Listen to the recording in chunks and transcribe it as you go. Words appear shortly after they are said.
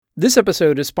This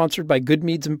episode is sponsored by Good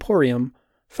Meads Emporium,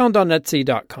 found on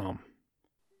Etsy.com.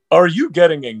 Are you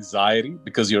getting anxiety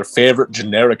because your favorite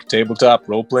generic tabletop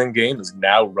role-playing game is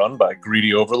now run by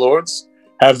greedy overlords?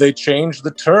 Have they changed the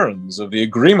terms of the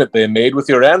agreement they made with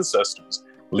your ancestors,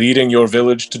 leading your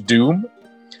village to doom?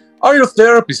 Are your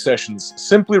therapy sessions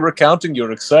simply recounting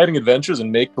your exciting adventures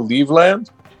in make-believe land?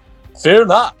 Fear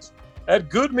not. At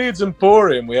Good Meads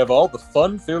Emporium, we have all the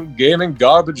fun-filled gaming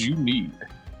garbage you need.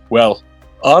 Well,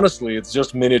 honestly, it's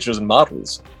just miniatures and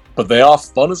models, but they are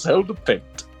fun as hell to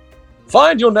paint.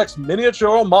 Find your next miniature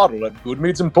or model at Good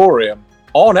Meads Emporium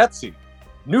on Etsy.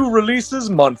 New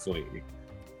releases monthly.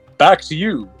 Back to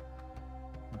you.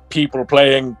 People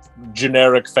playing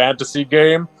generic fantasy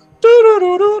game.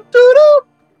 Doo-doo-doo-doo-doo-doo.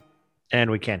 And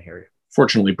we can't hear you.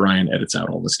 Fortunately, Brian edits out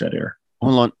all this dead air.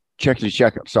 Hold on. Check.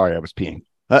 Sorry, I was peeing.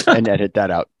 And edit that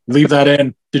out. Leave that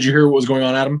in. Did you hear what was going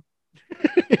on, Adam?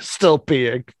 Still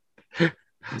peeing.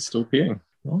 He's still peeing.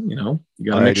 Well, you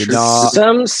gotta make sure.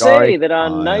 Some say Sorry. that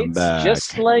on I am nights back.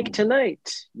 just like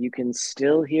tonight, you can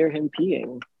still hear him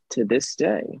peeing to this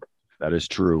day. That is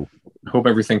true. Hope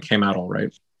everything came out all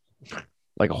right.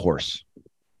 Like a horse.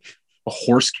 A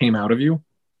horse came out of you?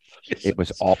 It was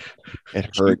all.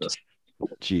 It hurt. Jesus.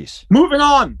 Jeez. Moving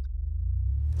on.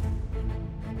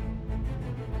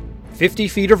 50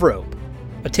 Feet of Rope,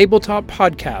 a tabletop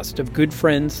podcast of good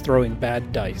friends throwing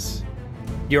bad dice.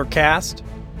 Your cast: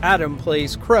 Adam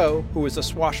plays Crow, who is a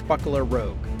swashbuckler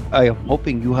rogue. I am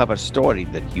hoping you have a story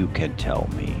that you can tell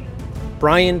me.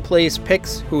 Brian plays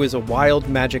Pix, who is a wild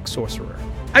magic sorcerer.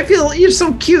 I feel you're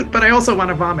so cute, but I also want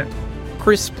to vomit.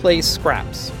 Chris plays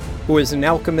Scraps, who is an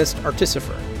alchemist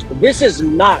artificer. This is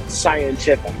not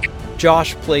scientific.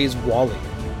 Josh plays Wally,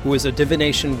 who is a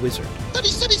divination wizard.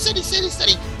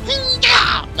 Study.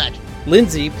 Magic.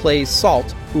 Lindsay plays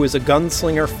Salt, who is a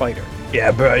gunslinger fighter.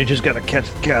 Yeah, bro, you just gotta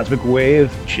catch the cosmic wave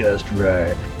just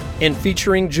right. And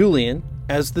featuring Julian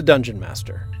as the Dungeon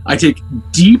Master. I take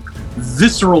deep,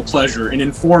 visceral pleasure in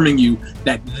informing you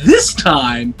that this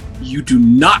time you do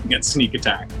not get sneak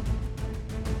attack.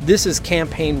 This is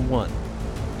Campaign 1,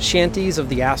 Shanties of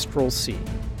the Astral Sea,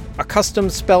 a custom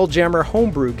Spelljammer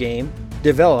homebrew game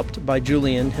developed by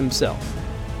Julian himself.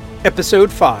 Episode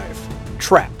 5,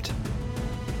 Trapped.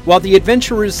 While the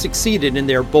adventurers succeeded in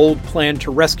their bold plan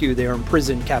to rescue their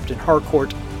imprisoned Captain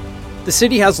Harcourt, the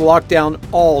city has locked down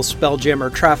all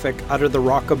Spelljammer traffic out of the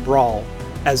Rock of Brawl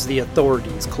as the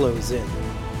authorities close in.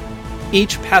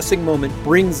 Each passing moment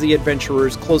brings the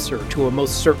adventurers closer to a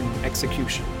most certain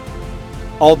execution.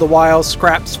 All the while,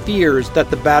 Scraps fears that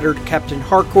the battered Captain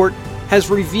Harcourt has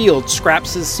revealed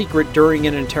Scraps' secret during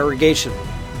an interrogation,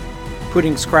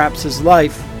 putting Scraps'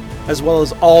 life, as well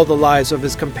as all the lives of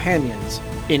his companions,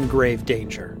 in grave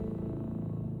danger.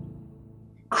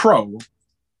 Crow,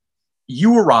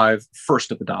 you arrive first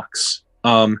at the docks.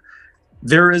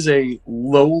 There is a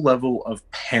low level of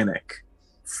panic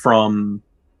from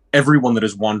everyone that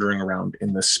is wandering around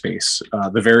in this space.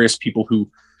 The various people who,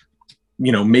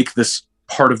 make this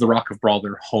part of the Rock of Brawl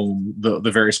their home,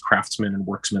 the various craftsmen and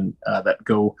worksmen that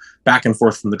go back and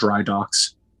forth from the dry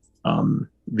docks,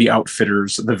 the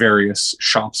outfitters, the various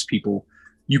shops people.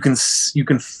 You can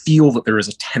feel that there is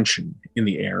a tension in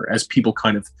the air as people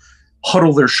kind of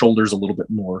huddle their shoulders a little bit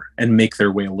more and make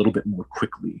their way a little bit more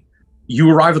quickly. You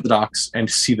arrive at the docks and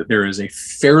see that there is a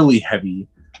fairly heavy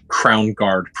Crown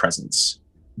Guard presence.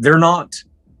 They're not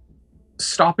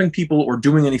stopping people or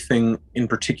doing anything in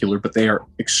particular, but they are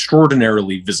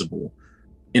extraordinarily visible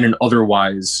in an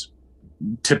otherwise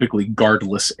typically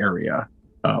guardless area.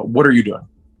 What are you doing?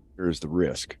 Here's the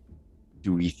risk.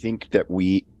 Do we think that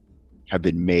we have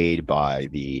been made by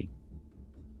the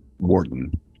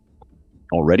warden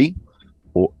already?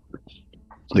 Or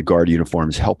the guard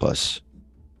uniforms help us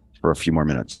for a few more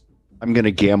minutes? I'm going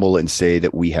to gamble and say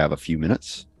that we have a few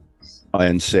minutes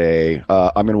and say,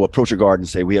 I'm going to approach a guard and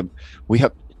say, we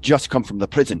have just come from the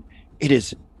prison. It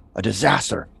is a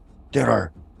disaster.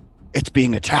 It's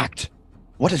being attacked.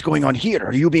 What is going on here?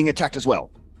 Are you being attacked as well?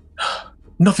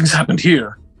 Nothing's happened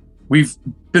here. We've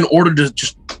been ordered to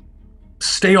just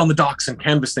stay on the docks and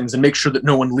canvass things and make sure that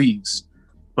no one leaves.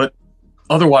 But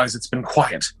otherwise, it's been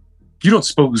quiet. You don't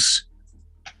suppose...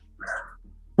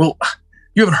 Well,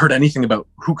 you haven't heard anything about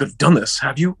who could have done this,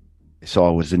 have you? I saw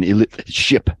it was an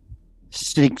ship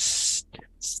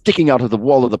sticking out of the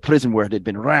wall of the prison where it had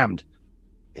been rammed.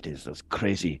 It is those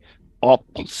crazy,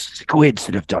 awful squids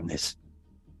that have done this.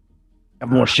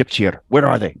 And more ships here. Where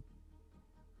are they?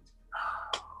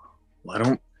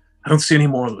 Well, I don't see any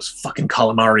more of those fucking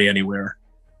calamari anywhere.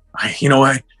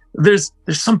 There's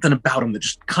something about him that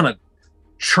just kind of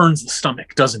churns the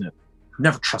stomach, doesn't it?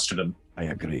 Never trusted him. I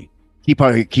agree.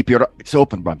 Keep your eyes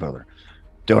open, my brother.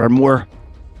 There are more.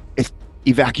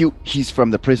 Evacuate. He's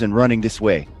from the prison running this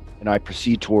way. And I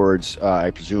proceed towards, I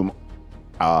presume,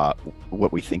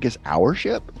 what we think is our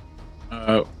ship?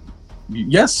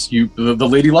 Yes, the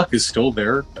Lady Luck is still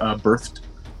there, berthed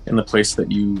in the place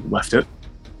that you left it.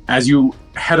 As you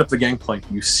head up the gangplank,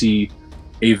 you see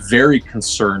a very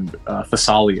concerned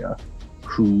Thessalia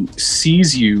who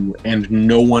sees you and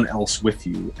no one else with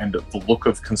you, and the look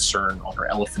of concern on her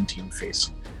elephantine face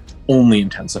only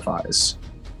intensifies.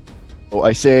 Oh,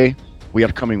 I say, we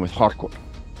are coming with Harcourt.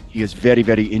 He is very,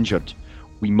 very injured.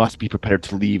 We must be prepared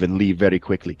to leave and leave very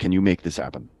quickly. Can you make this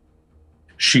happen?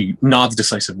 She nods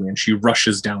decisively and she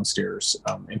rushes downstairs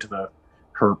into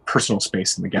her personal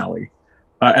space in the galley.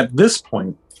 At this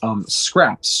point,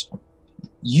 Scraps,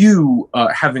 you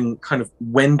having kind of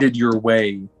wended your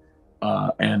way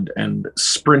and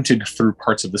sprinted through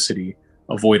parts of the city,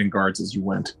 avoiding guards as you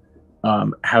went,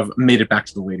 have made it back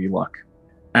to the Lady Luck.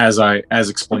 As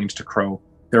explained to Crow,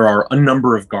 there are a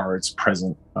number of guards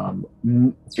present,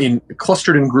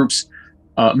 clustered in groups,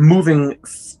 moving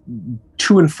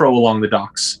to and fro along the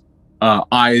docks,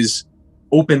 eyes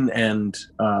open and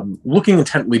looking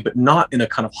intently, but not in a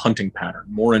kind of hunting pattern,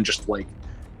 more in just like,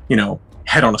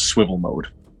 head on a swivel mode.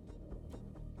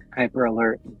 Hyper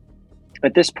alert.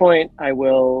 At this point, I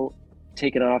will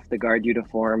take it off the guard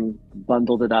uniform,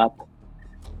 bundled it up,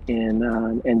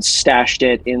 and stashed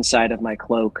it inside of my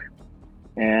cloak,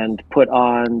 and put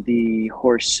on the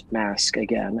horse mask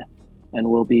again, and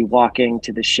will be walking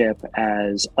to the ship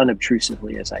as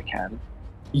unobtrusively as I can.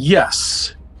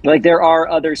 Yes. Like, there are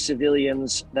other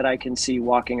civilians that I can see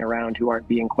walking around who aren't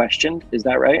being questioned. Is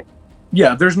that right?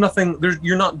 Yeah, there's nothing.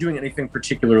 You're not doing anything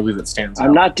particularly that stands out.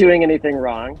 I'm not doing anything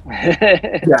wrong.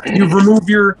 Yeah, you've removed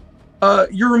you're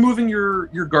removing your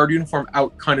guard uniform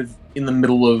out kind of in the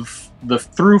middle of the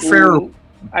thoroughfare. No.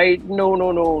 I don't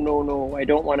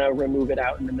want to remove it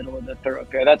out in the middle of the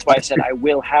thoroughfare. That's why I said I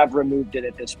will have removed it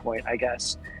at this point, I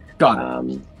guess. Got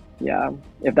it. Yeah,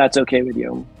 if that's okay with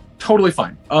you. Totally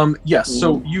fine. Yes.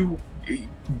 So you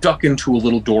duck into a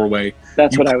little doorway.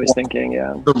 That's what I was thinking.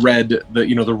 Yeah. The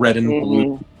red and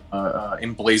blue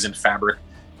emblazoned fabric.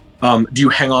 Do you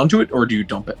hang on to it or do you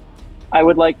dump it? I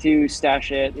would like to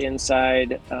stash it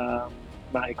inside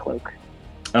my cloak.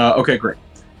 Okay, great.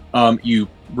 You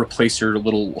replace your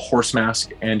little horse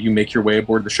mask and you make your way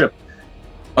aboard the ship.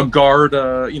 A guard,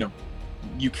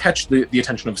 you catch the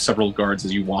attention of several guards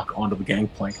as you walk onto the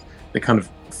gangplank. They kind of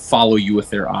follow you with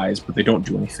their eyes, but they don't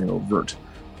do anything overt.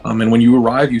 And when you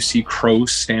arrive, you see Crow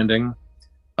standing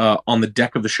on the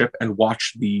deck of the ship and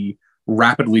watch the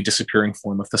rapidly disappearing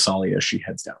form of Thessalia as she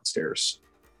heads downstairs.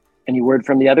 Any word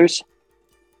from the others?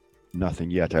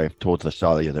 Nothing yet. I've told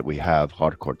Thessalia that we have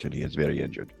Harcourt and he is very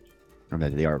injured, and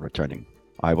that they are returning.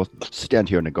 I will stand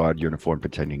here in a guard uniform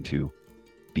pretending to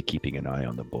be keeping an eye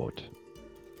on the boat.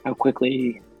 How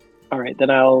quickly? All right, then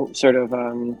I'll sort of...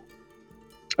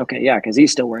 Okay, yeah, because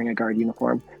he's still wearing a guard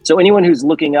uniform. So anyone who's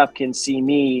looking up can see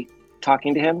me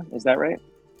talking to him, is that right?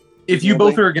 If you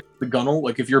both are against the gunnel,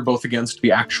 like if you're both against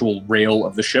the actual rail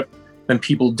of the ship, then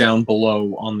people down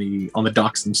below on the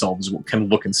docks themselves can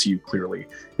look and see you clearly.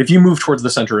 If you move towards the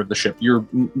center of the ship, you're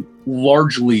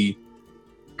largely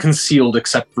concealed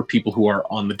except for people who are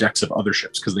on the decks of other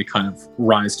ships, because they kind of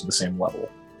rise to the same level.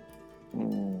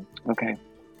 Okay.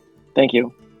 Thank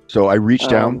you. So I reach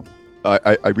down.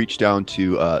 I reach down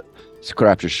to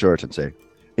Scrap's shirt and say,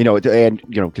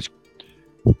 because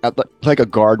like a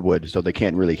guard would, so they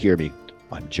can't really hear me.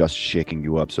 I'm just shaking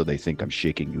you up so they think I'm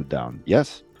shaking you down.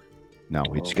 Yes? Now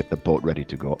let's get the boat ready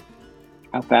to go.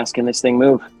 How fast can this thing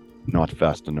move? Not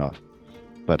fast enough.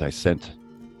 But I sent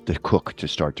the cook to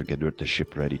start to get the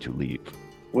ship ready to leave.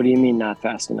 What do you mean not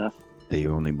fast enough? They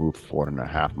only move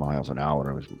 4.5 miles an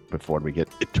hour before we get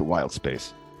into wild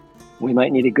space. We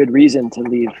might need a good reason to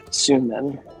leave soon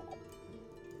then.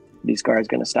 These guards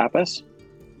going to stop us?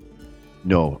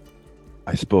 No.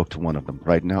 I spoke to one of them.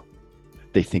 Right now,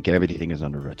 they think everything is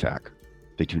under attack.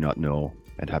 They do not know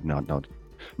and have not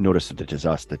noticed that it is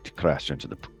us that crashed into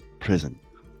the prison.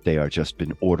 They are just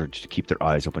been ordered to keep their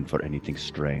eyes open for anything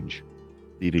strange.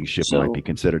 Leaving ship might be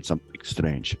considered something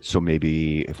strange. So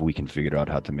maybe if we can figure out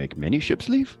how to make many ships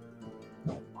leave?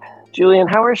 Julian,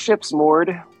 how are ships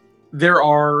moored? There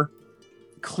are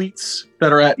cleats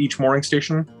that are at each mooring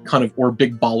station, or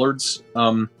big bollards.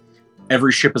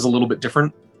 Every ship is a little bit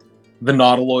different. The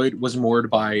Nautiloid was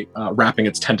moored by wrapping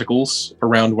its tentacles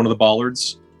around one of the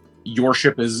bollards. Your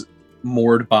ship is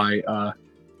moored by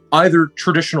either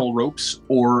traditional ropes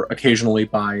or occasionally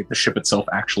by the ship itself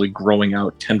actually growing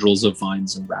out tendrils of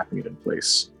vines and wrapping it in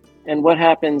place. And what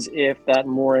happens if that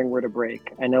mooring were to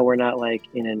break? I know we're not like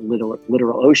in a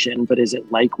literal ocean, but is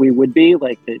it like we would be?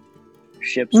 Like the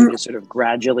ships would just sort of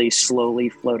gradually, slowly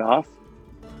float off?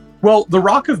 Well, the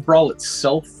Rock of Brawl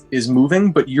itself is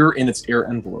moving, but you're in its air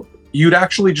envelope. You'd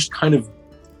actually just kind of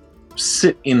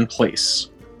sit in place.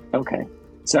 Okay.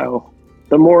 So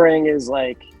the mooring is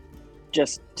like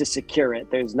just to secure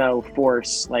it. There's no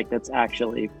force like that's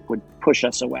actually would push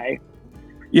us away.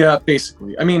 Yeah,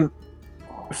 basically. I mean,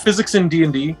 physics in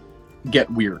D&D get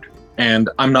weird, and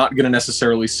I'm not going to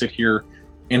necessarily sit here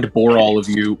and bore all of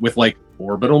you with like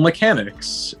orbital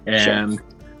mechanics and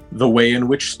the way in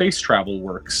which space travel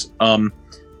works.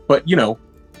 But you know,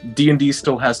 D&D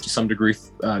still has to some degree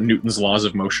Newton's laws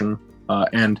of motion,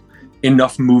 and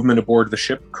enough movement aboard the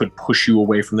ship could push you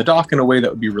away from the dock in a way that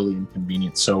would be really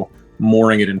inconvenient. So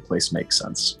mooring it in place makes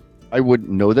sense. I wouldn't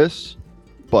know this,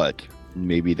 but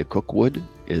maybe the cook would.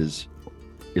 Is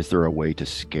there a way to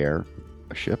scare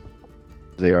a ship?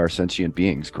 They are sentient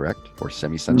beings, correct? Or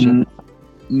semi-sentient?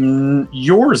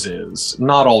 Yours is.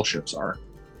 Not all ships are.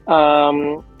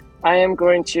 I am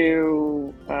going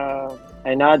to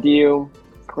I nod to you,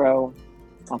 Crow.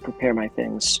 I'll prepare my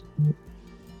things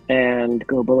and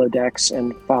go below decks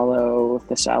and follow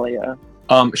Thessalia.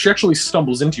 She actually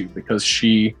stumbles into you because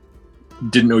she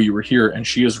didn't know you were here, and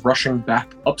she is rushing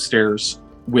back upstairs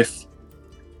with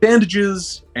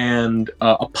bandages and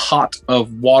a pot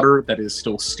of water that is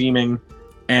still steaming,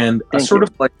 and a sort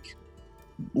of like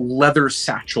leather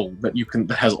satchel that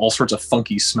has all sorts of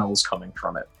funky smells coming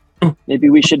from it. Maybe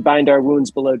we should bind our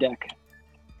wounds below deck.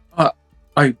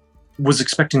 I was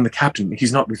expecting the captain.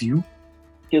 He's not with you?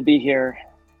 He'll be here,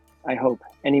 I hope,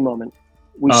 any moment.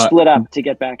 We split up to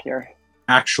get back here.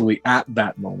 Actually, at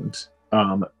that moment,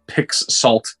 picks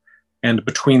Salt, and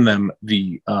between them,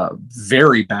 the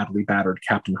very badly battered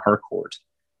Captain Harcourt.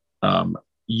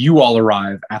 You all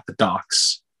arrive at the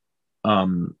docks.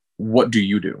 What do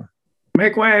you do?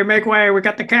 Make way, make way. We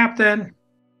got the captain.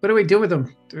 What do we do with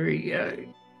him? Do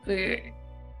we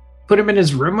put him in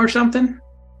his room or something?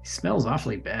 He smells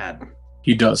awfully bad.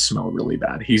 He does smell really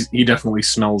bad. He definitely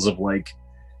smells of like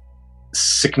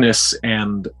sickness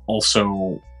and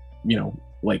also, you know,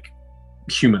 like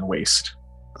human waste.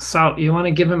 So you want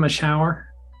to give him a shower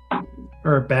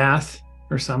or a bath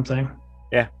or something?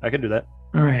 Yeah, I can do that.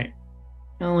 All right.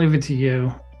 I'll leave it to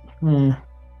you. When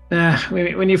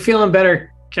you're feeling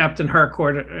better, Captain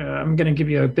Harcourt, I'm going to give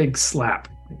you a big slap.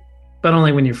 But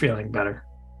only when you're feeling better.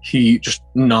 He just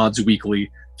nods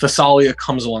weakly. Thessalia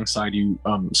comes alongside you,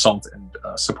 Salt, and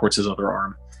supports his other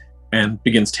arm and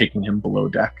begins taking him below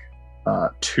deck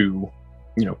to,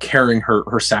 you know, carrying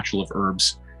her satchel of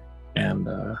herbs, and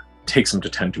takes him to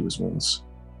tend to his wounds.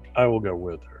 I will go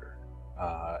with her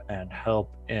and help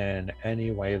in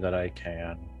any way that I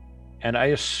can. And I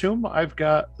assume I've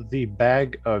got the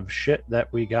bag of shit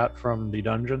that we got from the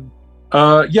dungeon?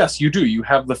 Yes, you do. You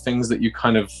have the things that you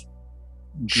kind of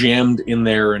jammed in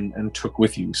there and took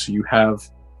with you. So you have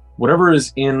whatever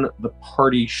is in the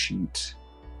party sheet.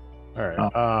 All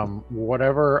right.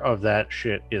 Whatever of that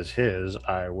shit is his,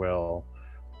 I will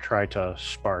try to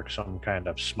spark some kind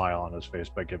of smile on his face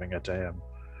by giving it to him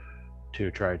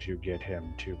to try to get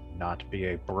him to not be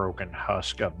a broken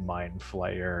husk of Mind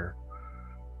Flayer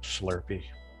Slurpee.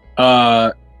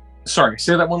 Sorry,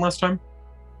 say that one last time.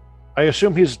 I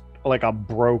assume he's like a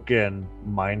broken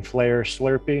Mind Flayer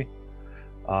Slurpee.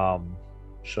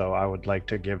 So I would like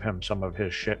to give him some of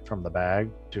his shit from the bag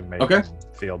to make him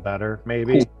feel better,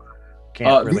 maybe. Cool.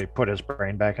 Can't really put his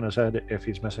brain back in his head if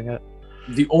he's missing it.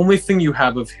 The only thing you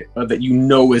have of that you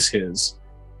know is his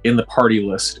in the party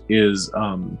list is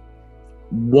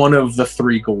one of the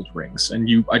 3 gold rings, and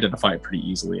you identify it pretty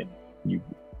easily, and you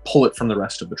pull it from the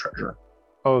rest of the treasure.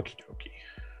 Okie dokie.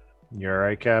 You're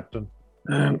right, Captain.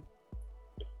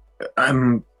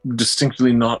 I'm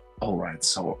distinctly not all right,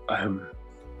 so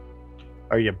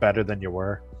Are you better than you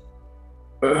were?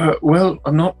 Well,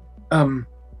 I'm not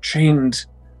chained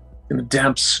in a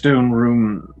damp stone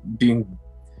room being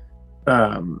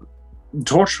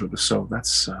tortured, so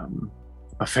that's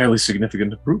a fairly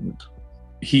significant improvement.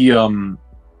 He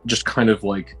just kind of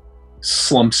like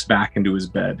slumps back into his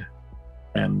bed,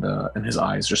 and his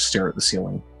eyes just stare at the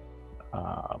ceiling.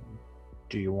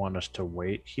 Do you want us to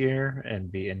wait here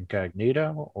and be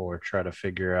incognito, or try to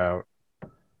figure out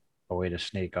a way to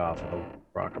sneak off of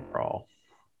Rock and Brawl?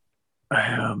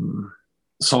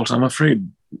 Salt, I'm afraid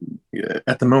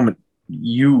at the moment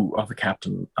you are the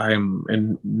captain. I am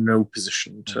in no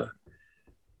position to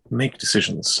make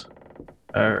decisions.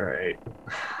 All right.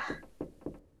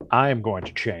 I am going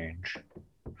to change.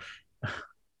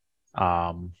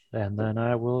 And then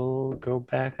I will go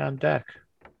back on deck.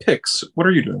 Pix, what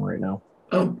are you doing right now?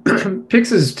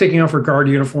 Pix is taking off her guard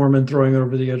uniform and throwing it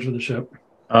over the edge of the ship.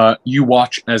 You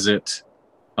watch as it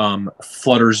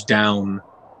flutters down,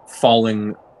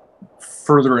 falling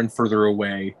further and further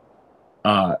away,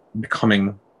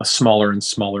 becoming a smaller and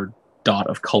smaller dot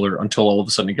of color until all of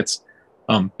a sudden it gets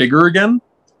bigger again,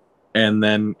 and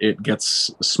then it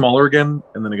gets smaller again,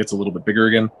 and then it gets a little bit bigger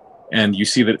again, and you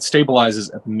see that it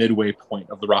stabilizes at the midway point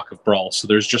of the Rock of Brawl. So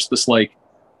there's just this like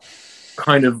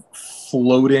kind of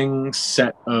floating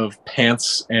set of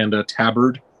pants and a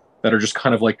tabard that are just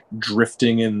kind of like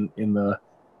drifting in the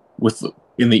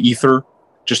ether,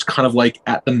 just kind of like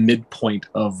at the midpoint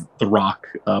of the rock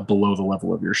below the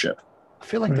level of your ship. I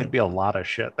feel like there'd be a lot of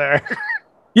shit there.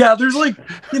 Yeah, there's like,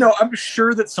 I'm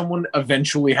sure that someone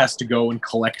eventually has to go and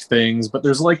collect things, but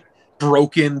there's like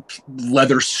broken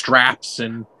leather straps,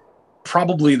 and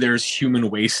probably there's human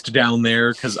waste down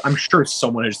there, because I'm sure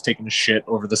someone has taken a shit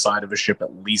over the side of a ship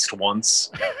at least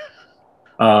once.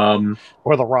 Or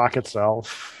the rock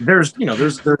itself. There's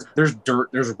dirt,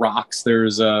 there's rocks,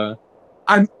 there's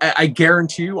I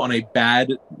guarantee you on a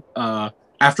bad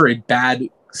after a bad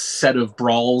set of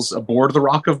brawls aboard the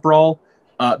Rock of Brawl,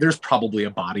 there's probably a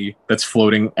body that's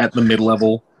floating at the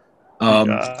mid-level.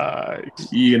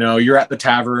 You're at the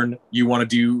tavern, you want to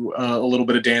do a little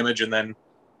bit of damage, and then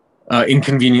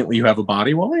inconveniently you have a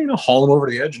body. Well, haul him over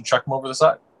to the edge and chuck him over the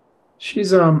side.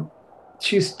 She's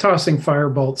tossing fire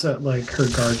bolts at like her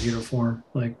guard uniform,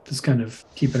 like just kind of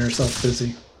keeping herself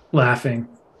busy, laughing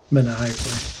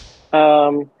maniacally.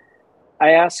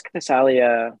 I ask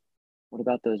Thessalia, what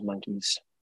about those monkeys?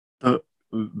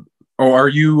 Are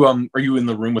you in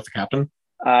the room with the captain?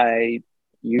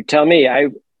 You tell me.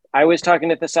 I was talking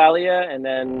to Thessalia, and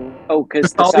then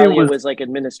because Thessalia was like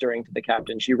administering to the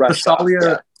captain. She rushed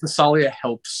Thessalia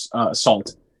helps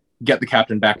Salt get the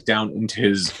captain back down into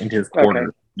his corner.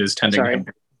 Okay. Is tending him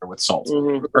with Salt.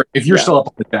 Mm-hmm. Or if you're still up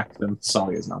on the deck, then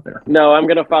Thessalia is not there. No, I'm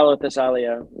gonna follow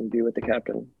Thessalia and be with the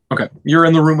captain. Okay, you're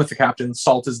in the room with the captain.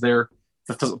 Salt is there.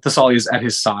 Thessalia is at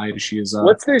his side. She is.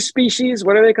 What's their species?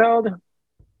 What are they called?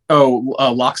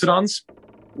 Loxodons?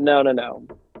 No.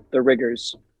 The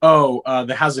riggers.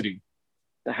 The Hazadi.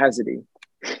 The Hazadi.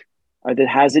 Are the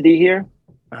Hazadi here?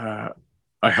 I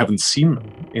haven't seen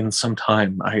them in some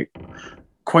time.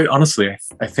 Quite honestly,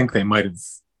 I think they might have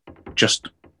just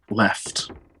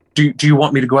left. Do you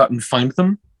want me to go out and find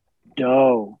them?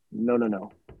 No.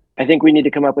 I think we need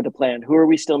to come up with a plan. Who are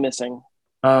we still missing?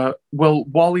 Well,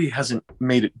 Wally hasn't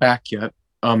made it back yet.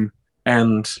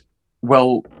 And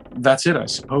well, that's it, I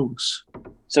suppose.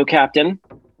 So, Captain,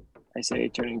 I say,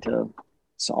 turning to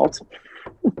Salt.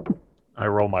 I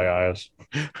roll my eyes.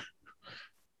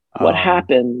 What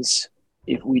happens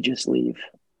if we just leave?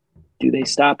 Do they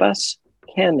stop us?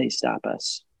 Can they stop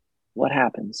us? What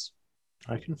happens?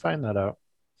 I can find that out.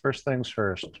 First things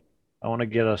first, I want to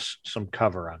get us some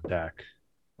cover on deck.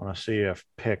 I want to see if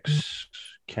Pix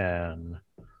can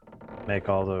make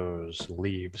all those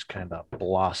leaves kind of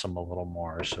blossom a little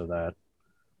more so that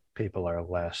people are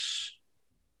less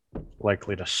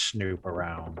likely to snoop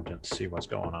around and see what's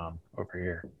going on over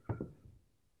here.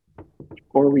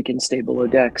 Or we can stay below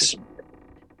decks.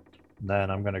 Then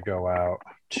I'm going to go out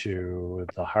to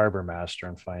the harbor master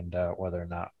and find out whether or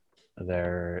not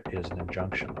there is an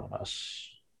injunction on us.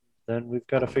 Then we've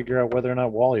got to figure out whether or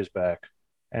not Wally's back.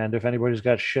 And if anybody's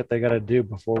got shit they got to do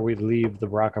before we leave the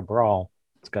Rock of Brawl,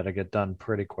 it's got to get done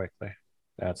pretty quickly.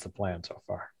 That's the plan so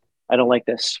far. I don't like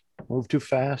this. Move too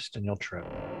fast and you'll trip.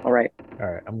 All right,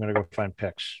 I'm going to go find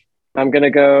Pix. I'm going to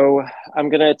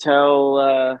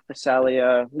tell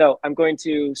Thessalia. No,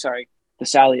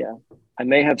 Thessalia. I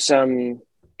may have some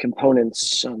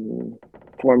components, some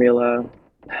formula,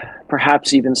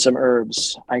 perhaps even some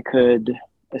herbs. I could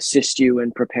assist you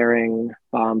in preparing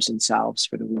bombs and salves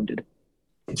for the wounded.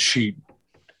 She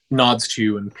nods to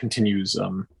you and continues,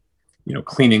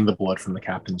 cleaning the blood from the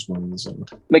captain's wounds. And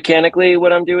mechanically,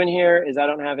 what I'm doing here is I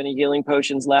don't have any healing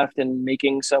potions left, and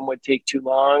making some would take too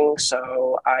long.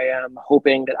 So I am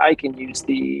hoping that I can use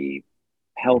the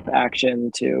help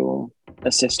action to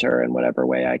assist her in whatever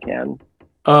way I can.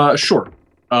 Sure.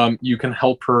 You can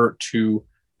help her to.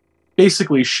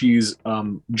 Basically, she's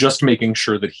just making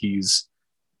sure that he's,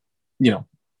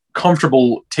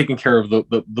 comfortable taking care of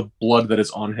the blood that is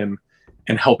on him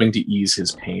and helping to ease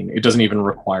his pain. It doesn't even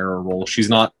require a roll. She's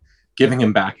not giving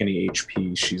him back any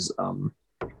HP. She's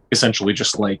essentially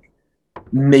just like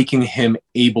making him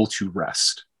able to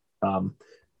rest.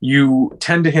 You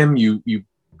tend to him, you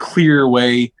clear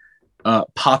away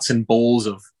pots and bowls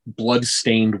of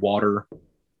blood-stained water.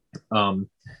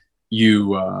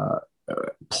 You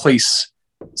place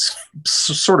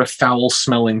sort of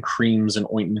foul-smelling creams and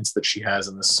ointments that she has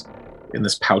in this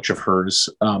pouch of hers,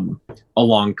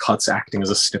 along cuts acting as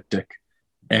a styptic,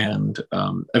 and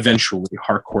eventually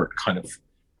Harcourt kind of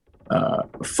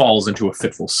falls into a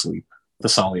fitful sleep.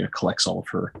 Thessalia collects all of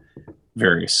her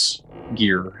various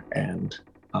gear and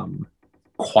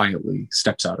quietly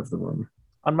steps out of the room.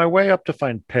 On my way up to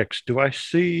find Pix, do I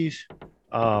see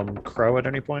Crow at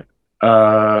any point?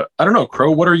 I don't know,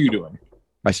 Crow, what are you doing?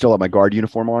 I still have my guard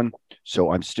uniform on,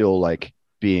 so I'm still like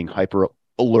being hyper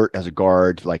alert as a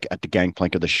guard, like at the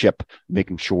gangplank of the ship,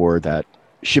 making sure that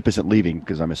ship isn't leaving,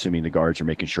 because I'm assuming the guards are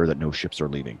making sure that no ships are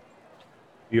leaving.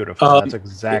 Beautiful. That's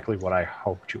exactly what I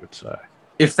hoped you would say.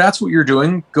 If that's what you're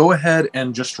doing, go ahead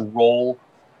and just roll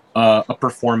a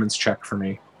performance check for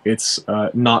me. It's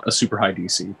not a super high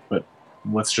DC, but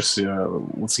let's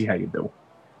see how you do.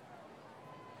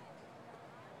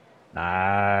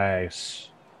 Nice.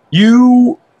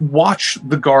 You watch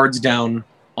the guards down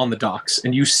on the docks,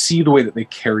 and you see the way that they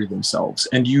carry themselves,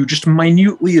 and you just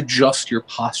minutely adjust your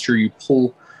posture. You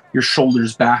pull your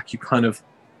shoulders back. You kind of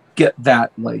get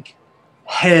that like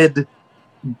head,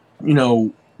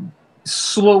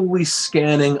 slowly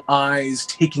scanning, eyes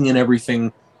taking in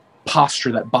everything,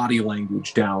 posture, that body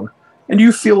language down. And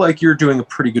you feel like you're doing a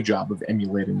pretty good job of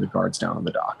emulating the guards down on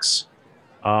the docks.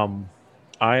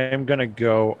 I am going to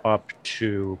go up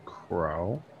to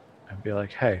Crow and be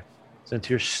like, hey, since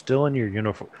you're still in your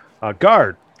uniform,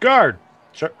 guard,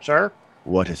 sir.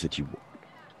 What is it you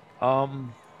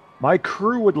want? My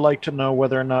crew would like to know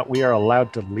whether or not we are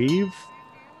allowed to leave.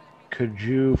 Could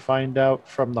you find out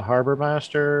from the harbor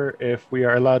master if we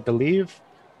are allowed to leave?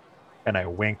 And I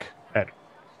wink at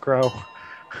Crow.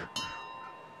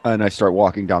 And I start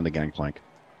walking down the gangplank.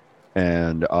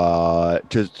 And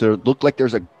does there look like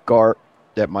there's a guard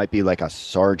that might be like a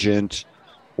sergeant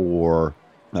or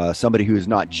somebody who is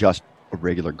not just a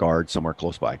regular guard somewhere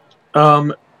close by?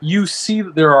 You see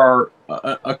that there are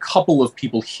a couple of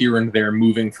people here and there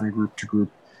moving from group to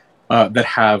group that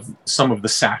have some of the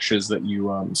sashes that you,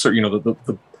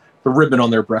 the ribbon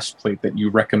on their breastplate that you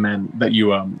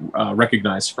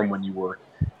recognize from when you were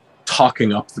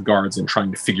talking up the guards and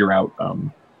trying to figure out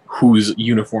whose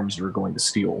uniforms you were going to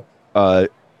steal.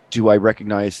 Do I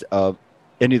recognize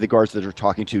any of the guards that are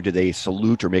talking to? Do they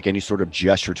salute or make any sort of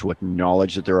gesture to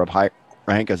acknowledge that they're of high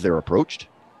rank as they're approached?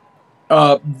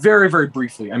 Very, very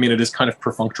briefly. I mean, it is kind of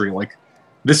perfunctory. Like,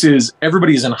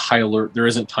 everybody is in high alert. There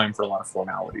isn't time for a lot of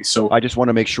formality. So I just want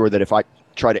to make sure that if I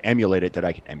try to emulate it, that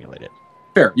I can emulate it.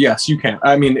 Fair. Yes, you can.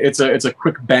 I mean, it's a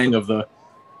quick bang of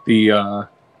the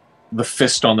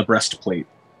fist on the breastplate.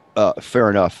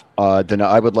 Fair enough. Then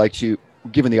I would like to,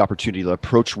 given the opportunity to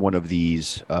approach one of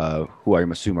these, who I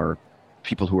assume are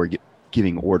people who are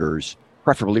giving orders,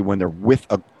 preferably when they're with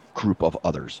a group of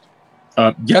others.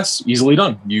 Yes, easily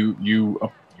done. You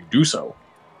do so.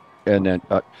 And then,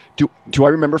 do I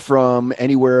remember from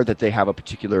anywhere that they have a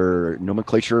particular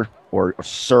nomenclature or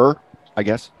sir? I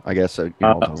guess a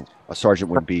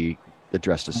sergeant would be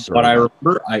addressed as sir. But I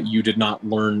remember you did not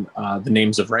learn the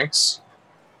names of ranks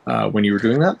when you were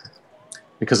doing that,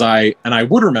 because I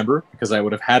would remember, because I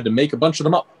would have had to make a bunch of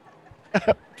them up.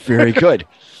 Very good.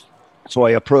 So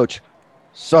I approach,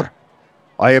 sir.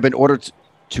 I have been ordered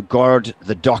to guard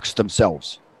the docks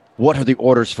themselves. What are the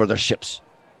orders for the ships?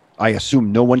 I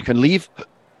assume no one can leave,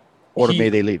 or may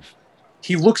they leave?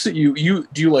 He looks at you.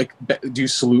 Do you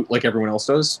salute like everyone else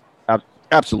does?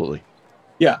 Absolutely.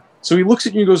 Yeah. So he looks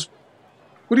at you and goes,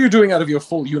 "What are you doing out of your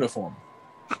full uniform?"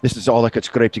 This is all I could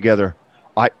scrape together.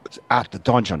 I was at the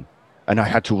dungeon, and I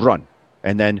had to run.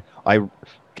 And then I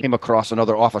came across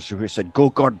another officer who said, "Go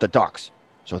guard the docks."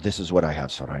 So this is what I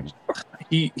have, sir.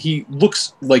 He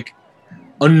looks like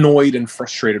annoyed and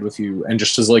frustrated with you, and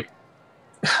just is like,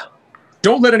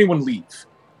 "Don't let anyone leave.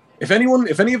 If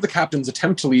any of the captains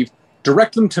attempt to leave,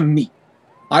 direct them to me.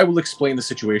 I will explain the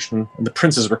situation and the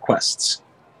prince's requests."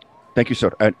 Thank you,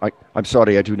 sir. I'm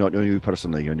sorry, I do not know you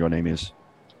personally, and your name is?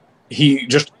 He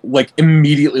just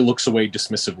immediately looks away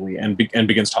dismissively and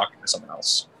begins talking to someone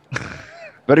else.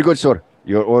 Very good, sir.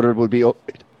 Your order will be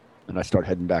obeyed. And I start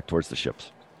heading back towards the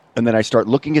ships. And then I start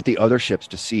looking at the other ships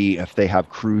to see if they have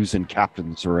crews and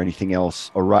captains or anything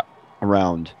else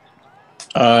around.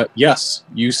 Yes,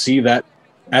 you see that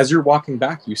as you're walking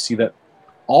back, you see that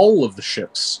all of the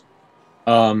ships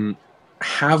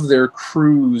have their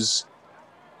crews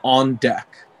on deck,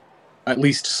 at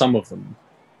least some of them.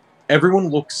 Everyone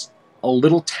looks a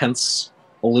little tense,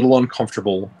 a little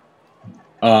uncomfortable.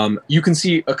 You can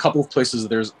see a couple of places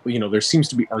there seems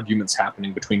to be arguments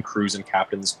happening between crews and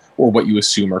captains, or what you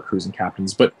assume are crews and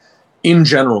captains. But in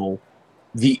general,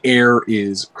 the air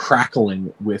is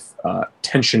crackling with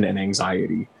tension and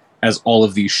anxiety as all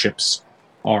of these ships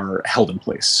are held in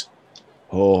place.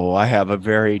 Oh, I have a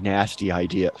very nasty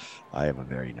idea.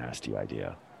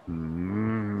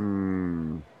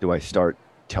 Do I start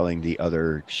telling the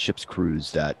other ship's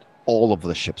crews that all of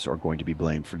the ships are going to be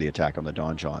blamed for the attack on the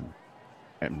Donjon,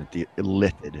 and that the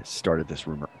Illithid started this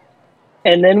rumor?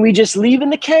 And then we just leave in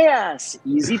the chaos.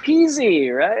 Easy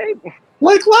peasy, right?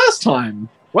 Like last time.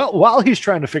 Well, while he's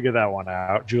trying to figure that one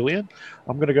out, Julian,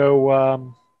 I'm going to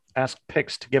go ask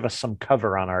Pix to give us some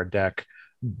cover on our deck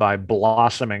by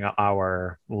blossoming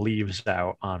our leaves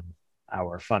out on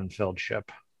our fun-filled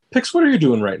ship. Pix, what are you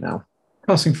doing right now?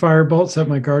 Tossing fire bolts at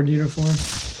my guard uniform.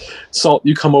 Salt,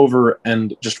 you come over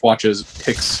and just watch as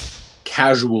Pix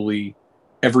casually,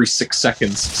 every 6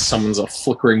 seconds, summons a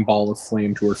flickering ball of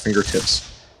flame to her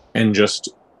fingertips and just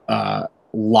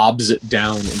lobs it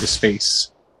down into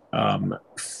space.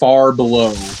 Far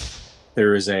below,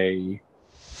 there is a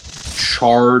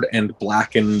charred and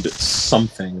blackened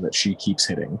something that she keeps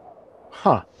hitting.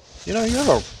 Huh. You know, you have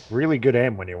a really good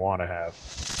aim when you want to have.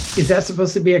 Is that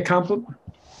supposed to be a compliment?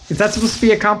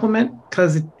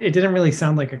 Because it didn't really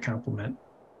sound like a compliment.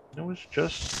 It was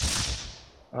just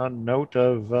a note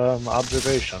of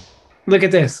observation. Look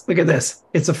at this.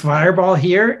 It's a fireball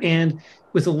here, and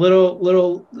with a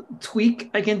little tweak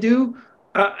I can do,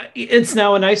 it's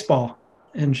now an ice ball.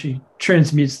 And she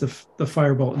transmutes the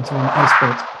firebolt into an ice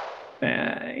bolt.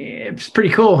 It's pretty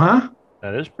cool, huh?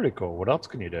 That is pretty cool. What else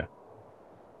can you do?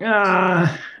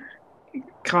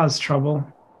 Cause trouble.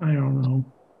 I don't know.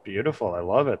 Beautiful. I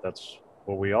love it. That's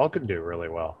what we all can do really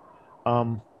well.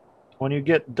 When you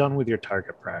get done with your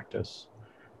target practice,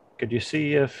 could you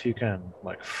see if you can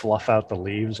fluff out the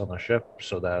leaves on the ship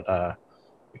so that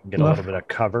you can get a little bit of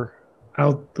cover?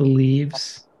 Out the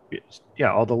leaves?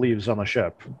 Yeah, all the leaves on the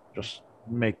ship. Just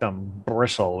make them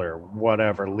bristle or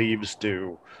whatever leaves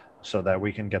do so that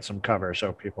we can get some cover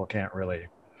so people can't really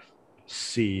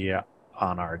see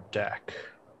on our deck.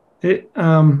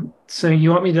 So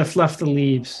you want me to fluff the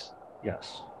leaves?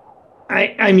 Yes.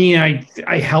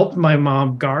 I helped my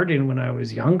mom garden when I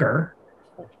was younger.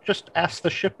 Just ask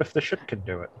the ship if the ship can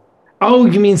do it. Oh,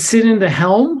 you mean sit in the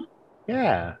helm?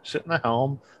 Yeah, sit in the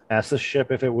helm. Ask the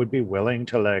ship if it would be willing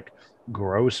to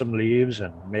grow some leaves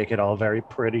and make it all very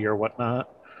pretty or whatnot.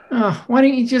 Oh, why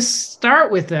don't you just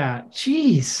start with that?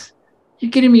 Jeez,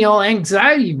 you're getting me all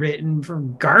anxiety ridden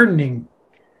from gardening.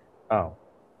 Oh.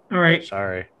 All right.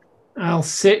 Sorry. I'll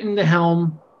sit in the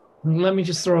helm. Let me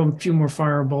just throw a few more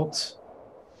fire bolts,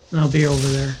 and I'll be over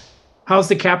there. How's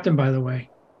the captain, by the way?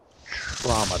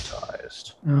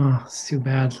 Traumatized. Oh, it's too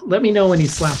bad. Let me know when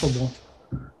he's slappable.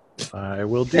 I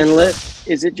will do. And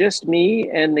is it just me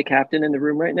and the captain in the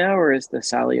room right now, or is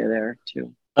Thessalia there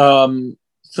too?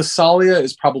 Thessalia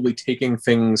is probably taking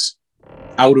things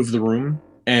out of the room,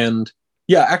 and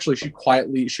yeah, actually, she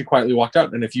quietly walked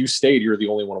out. And if you stayed, you're the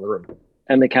only one in the room.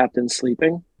 And the captain's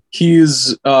sleeping?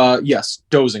 He's yes,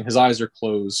 dozing. His eyes are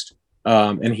closed,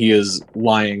 and he is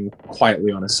lying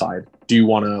quietly on his side. Do you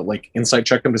want to insight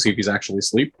check him to see if he's actually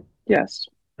asleep? Yes.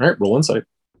 All right, roll insight.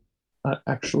 I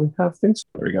actually have things.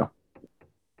 There we go.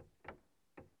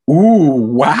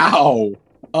 Ooh, wow.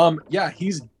 Yeah,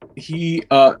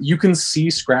 you can see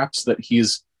Scraps that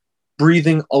he's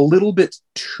breathing a little bit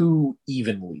too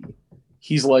evenly.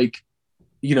 He's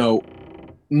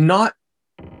not.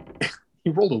 He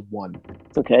rolled a 1.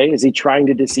 It's okay. Is he trying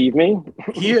to deceive me?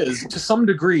 He is, to some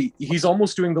degree. He's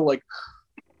almost doing the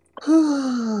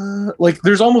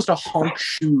there's almost a honk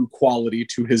shoe quality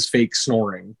to his fake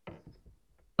snoring.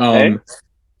 Okay.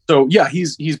 So yeah,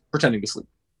 he's pretending to sleep.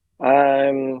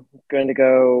 I'm going to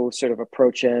go sort of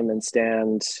approach him and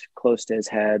stand close to his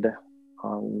head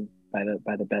by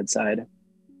the bedside.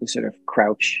 We sort of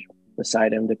crouch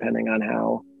beside him, depending on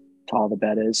how tall the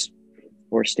bed is,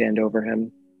 or stand over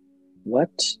him.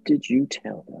 What did you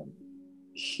tell them?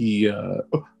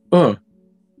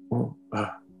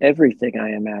 Everything,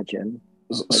 I imagine.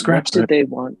 Scraps. What did they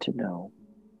want to know?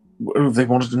 They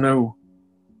wanted to know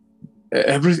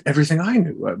everything I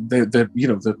knew.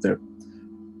 They're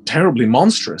terribly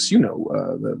monstrous. You know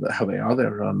how they are.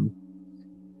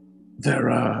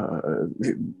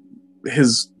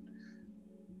 His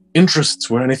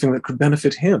interests were anything that could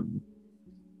benefit him.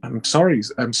 I'm sorry.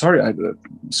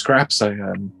 Scraps.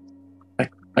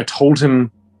 I told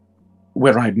him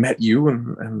where I'd met you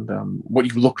and what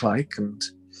you look like, and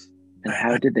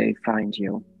how did they find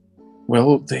you?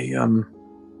 Well, they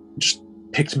just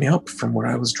picked me up from where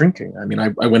I was drinking. I mean,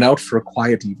 I went out for a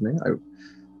quiet evening,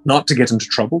 not to get into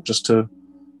trouble, just to,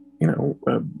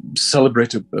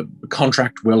 celebrate a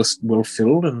contract well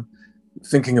filled, and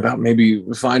thinking about maybe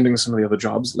finding some of the other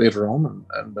jobs later on,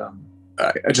 and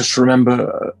I just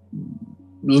remember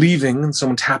leaving and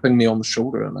someone tapping me on the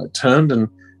shoulder, and I turned and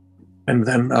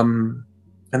then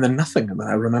nothing. And then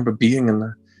I remember being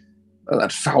in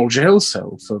that foul jail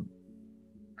cell for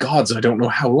gods, I don't know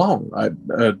how long.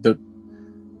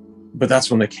 But that's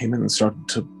when they came in and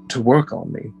started to work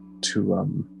on me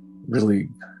to really.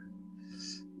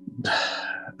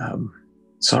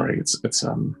 Sorry, it's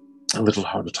a little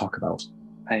hard to talk about.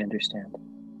 I understand.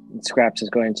 And Scraps is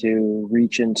going to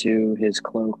reach into his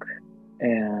cloak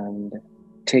and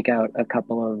take out a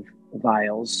couple of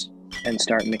vials and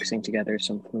start mixing together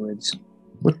some fluids.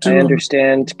 I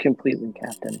understand completely,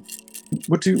 Captain.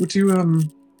 What do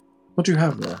you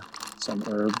have there? Some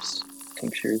herbs,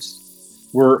 tinctures.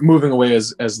 We're moving away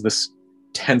as this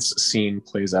tense scene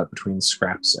plays out between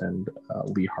Scraps and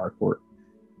Lee Harcourt,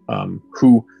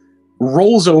 who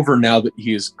rolls over now that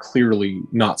he is clearly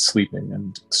not sleeping,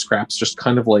 and Scraps just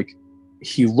kind of like,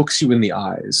 he looks you in the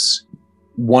eyes,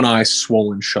 one eye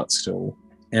swollen shut still,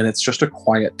 and it's just a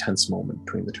quiet, tense moment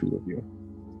between the two of you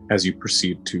as you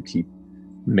proceed to keep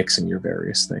mixing your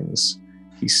various things.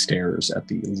 He stares at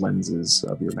the lenses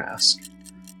of your mask.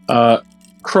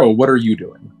 Crow, what are you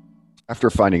doing?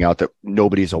 After finding out that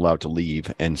nobody's allowed to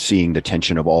leave and seeing the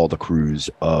tension of all the crews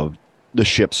of the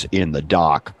ships in the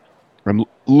dock, I'm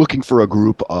looking for a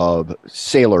group of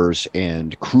sailors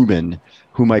and crewmen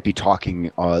who might be talking,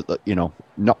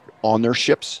 not on their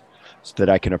ships, so that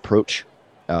I can approach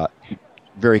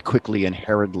very quickly and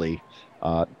hurriedly,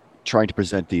 trying to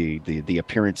present the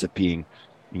appearance of being,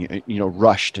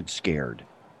 rushed and scared.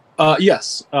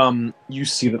 Yes, you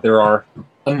see that there are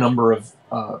a number of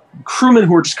crewmen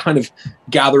who are just kind of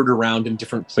gathered around in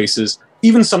different places,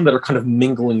 even some that are kind of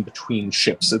mingling between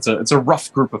ships. It's a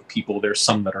rough group of people. There's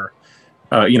some that are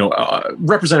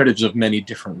representatives of many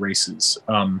different races.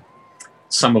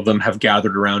 Some of them have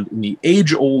gathered around in the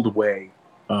age-old way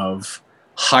of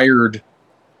hired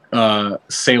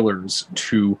sailors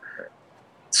to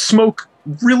smoke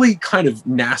really kind of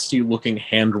nasty-looking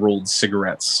hand-rolled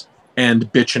cigarettes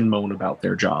and bitch and moan about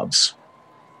their jobs.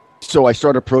 So I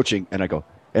start approaching, and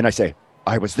I say,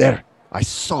 "I was there. I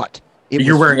saw it."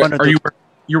 You're wearing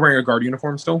a guard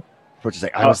uniform still?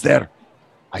 I was there.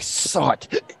 I saw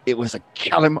it. It was a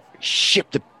Callum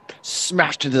ship that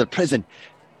smashed into the prison.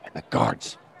 And the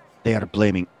guards, they are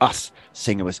blaming us,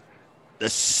 saying it was the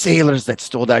sailors that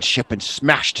stole that ship and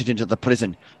smashed it into the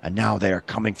prison. And now they are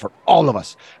coming for all of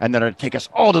us. And they're going to take us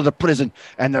all to the prison.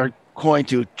 And they're going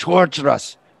to torture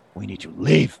us. We need to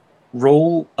leave.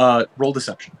 Roll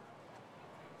deception.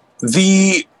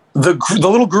 The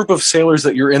little group of sailors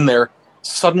that you're in there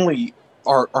suddenly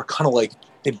are kind of like,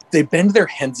 they bend their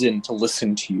heads in to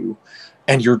listen to you,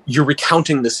 and you're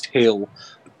recounting this tale,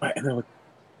 and they're like,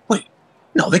 "Wait,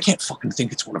 no, they can't fucking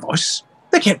think it's one of us.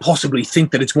 They can't possibly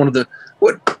think that it's one of the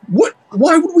what?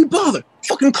 Why would we bother?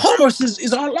 Fucking commerce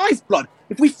is our lifeblood.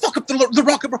 If we fuck up the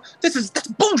rocket, that's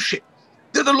bullshit.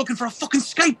 They're looking for a fucking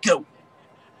scapegoat."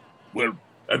 Well,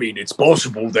 I mean, it's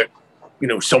possible that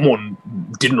someone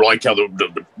didn't like how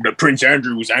the Prince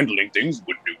Andrew was handling things,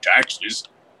 wouldn't do taxes.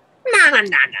 No.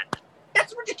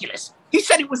 That's ridiculous. He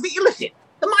said it was the illicit,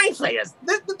 the mind flayers,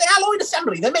 the Alloyed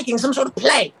Assembly. They're making some sort of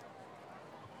play.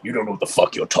 You don't know what the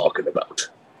fuck you're talking about.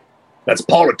 That's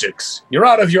politics. You're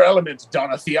out of your element,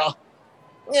 Donathea.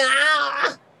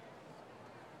 Ah.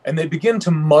 And they begin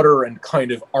to mutter and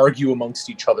kind of argue amongst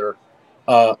each other,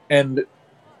 and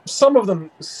some of them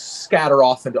scatter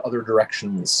off into other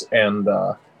directions and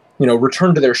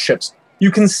return to their ships.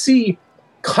 You can see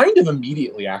kind of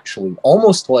immediately, actually,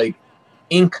 almost like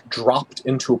ink dropped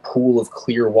into a pool of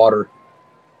clear water,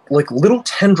 like little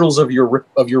tendrils of your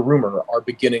rumor are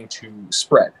beginning to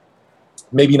spread.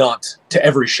 Maybe not to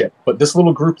every ship, but this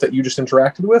little group that you just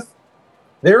interacted with,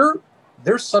 they're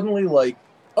suddenly like,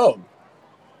 oh,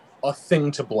 a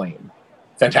thing to blame.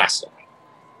 Fantastic.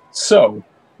 So,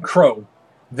 Crow,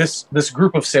 this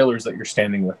group of sailors that you're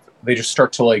standing with, they just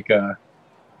start to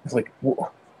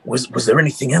was there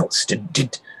anything else?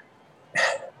 Did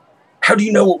how do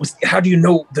you know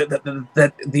that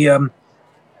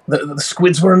the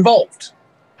squids were involved?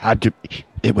 Had to be.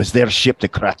 It was their ship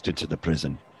that crashed into the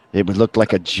prison. It would look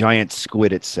like a giant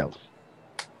squid itself.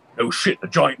 Oh shit, the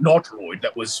giant nautiloid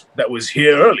that was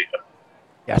here earlier.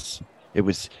 Yes,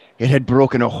 it had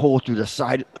broken a hole through the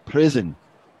side of the prison.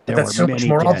 That's so much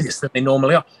more obvious than they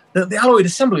normally are. The Alloyed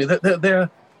Assembly, they're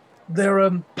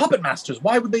puppet masters.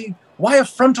 Why a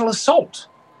frontal assault?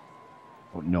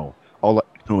 Oh, no. All I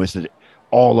know is that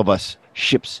all of us,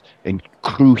 ships and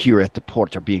crew here at the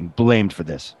port, are being blamed for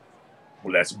this.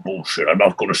 Well, that's bullshit. I'm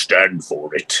not going to stand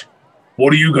for it.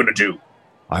 What are you going to do?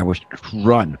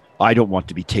 Run. I don't want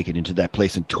to be taken into that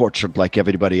place and tortured like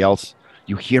everybody else.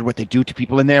 You hear what they do to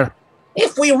people in there?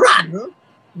 If we run,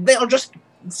 they'll just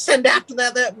send after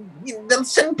they'll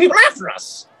send people after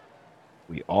us.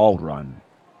 We all run.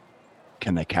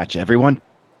 Can they catch everyone?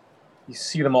 You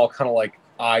see them all kind of like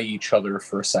eye each other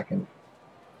for a second.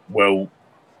 Well,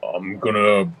 I'm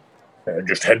gonna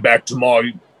just head back to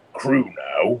my crew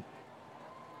now.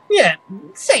 Yeah,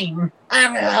 same.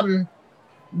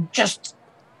 Just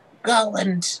go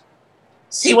and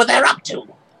see what they're up to.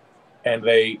 And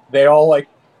they all like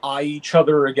eye each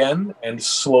other again and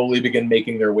slowly begin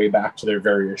making their way back to their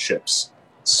various ships,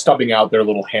 stubbing out their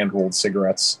little hand-rolled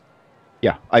cigarettes.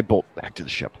 Yeah, I bolt back to the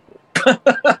ship.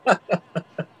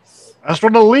 Last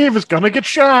one to leave is gonna get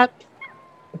shot.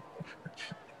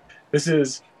 This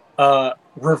is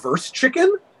Reverse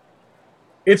Chicken.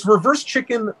 It's Reverse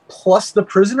Chicken plus the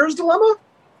Prisoner's Dilemma.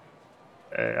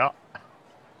 Yeah.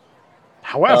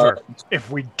 However, if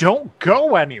we don't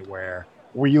go anywhere,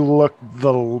 we look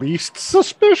the least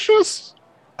suspicious.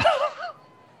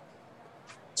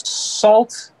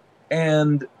 Salt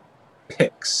and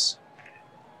Pix.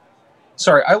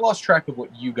 Sorry, I lost track of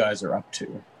what you guys are up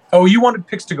to. Oh, you wanted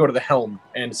Pix to go to the helm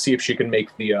and see if she can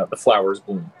make the flowers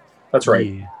bloom. That's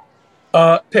right.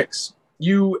 Yeah. Pix,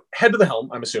 you head to the helm,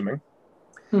 I'm assuming.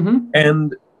 Mm-hmm.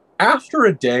 And after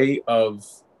a day of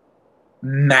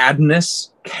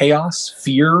madness, chaos,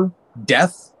 fear,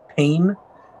 death, pain,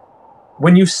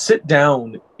 when you sit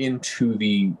down into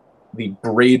the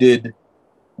braided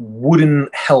wooden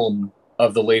helm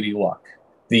of the Lady Luck,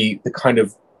 the kind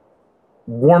of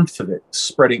warmth of it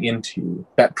spreading into you,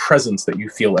 that presence that you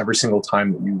feel every single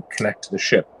time that you connect to the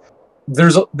ship,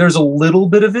 there's a little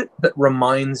bit of it that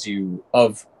reminds you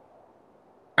of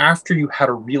after you had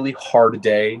a really hard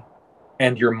day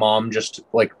and your mom just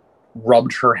like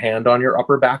rubbed her hand on your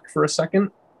upper back for a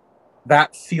second.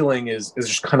 That feeling is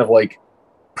just kind of like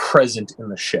present in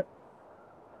the ship.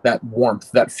 That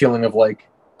warmth, that feeling of like,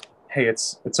 hey,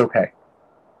 it's okay.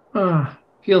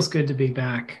 Feels good to be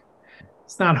back.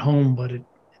 It's not home, but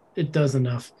it does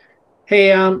enough.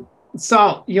 Hey,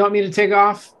 Salt, you want me to take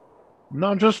off?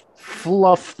 No, just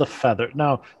fluff the feather.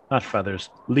 No, not feathers.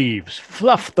 Leaves.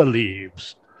 Fluff the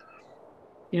leaves.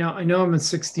 I know I'm a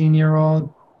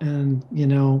 16-year-old, and,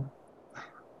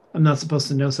 I'm not supposed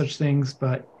to know such things,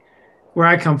 but where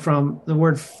I come from, the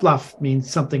word fluff means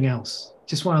something else.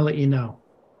 Just want to let you know.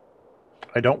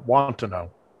 I don't want to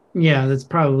know. Yeah, that's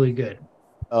probably good.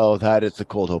 Oh, that is the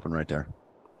cold open right there.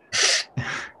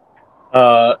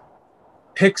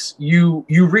 Pix, you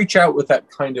reach out with that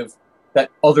kind of that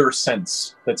other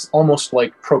sense that's almost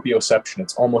like proprioception.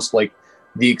 It's almost like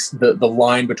the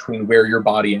line between where your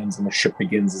body ends and the ship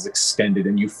begins is extended,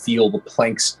 and you feel the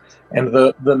planks and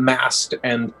the mast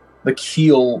and the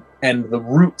keel and the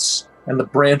roots and the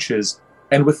branches.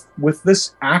 And with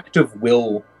this act of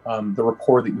will, the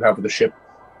rapport that you have with the ship,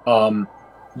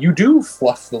 you do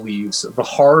fluff the leaves. The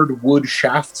hard wood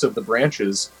shafts of the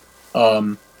branches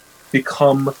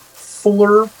become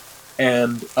fuller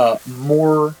and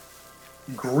more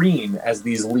green as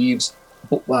these leaves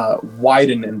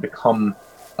widen and become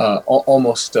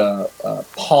almost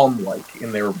palm-like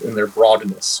in their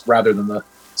broadness, rather than the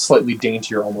slightly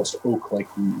daintier, almost oak-like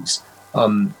leaves.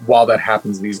 While that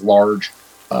happens, these large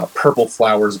purple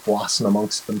flowers blossom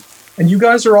amongst them, and you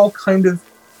guys are all kind of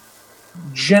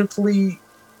gently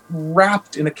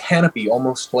wrapped in a canopy,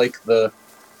 almost like the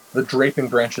draping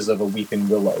branches of a weeping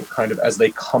willow, kind of as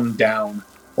they come down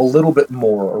a little bit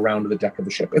more around the deck of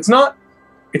the ship. It's not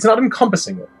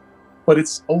encompassing it, but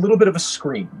it's a little bit of a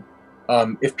screen.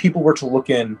 If people were to look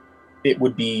in, it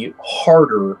would be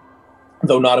harder,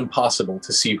 though not impossible,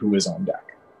 to see who is on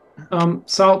deck.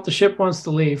 Salt, the ship wants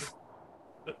to leave.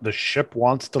 The ship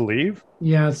wants to leave?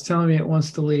 Yeah, it's telling me it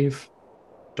wants to leave.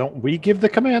 Don't we give the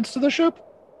commands to the ship?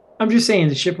 I'm just saying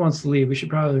the ship wants to leave. We should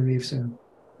probably leave soon.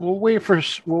 We'll wait for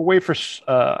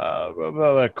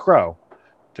Crow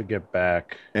to get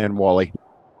back. And Wally.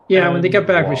 Yeah, when they get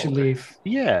back, we should leave.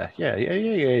 Yeah.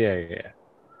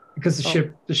 Because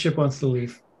the ship wants to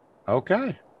leave.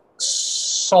 Okay.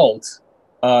 Salt,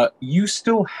 you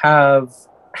still have...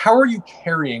 How are you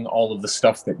carrying all of the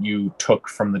stuff that you took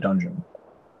from the dungeon?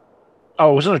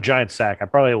 Oh, it was in a giant sack. I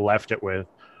probably left it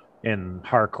in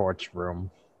Harcourt's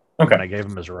room. Okay. When I gave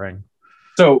him his ring.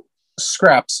 So,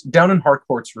 Scraps, down in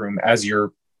Harcourt's room, as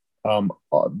you're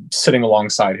sitting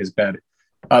alongside his bed,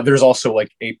 there's also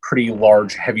like a pretty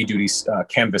large, heavy-duty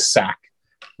canvas sack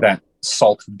that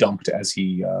Salt dumped as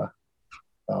he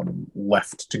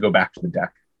left to go back to the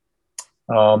deck.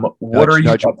 What are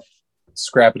you...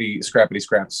 Scrappity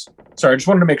Scraps. Sorry, I just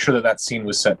wanted to make sure that scene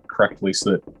was set correctly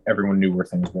so that everyone knew where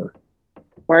things were.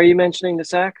 Why are you mentioning the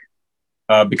sack?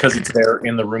 Because it's there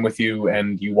in the room with you,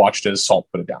 and you watched as Salt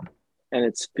put it down. And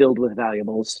it's filled with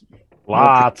valuables.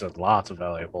 Lots of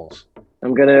valuables.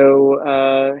 I'm going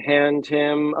to hand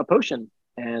him a potion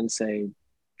and say,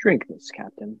 drink this,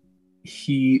 Captain.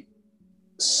 He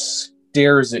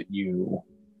stares at you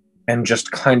and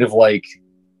just kind of like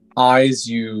eyes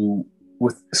you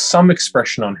with some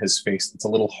expression on his face that's a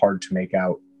little hard to make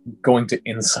out, going to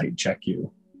insight check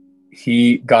you.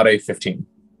 He got a 15.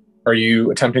 Are you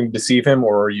attempting to deceive him,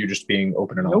 or are you just being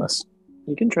open and honest?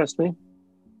 You can trust me.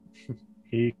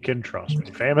 He can trust me.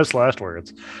 Famous last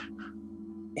words.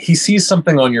 He sees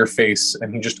something on your face,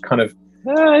 and he just kind of...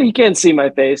 He can't see my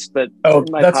face, but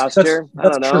my posture, I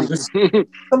don't know. There's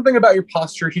something about your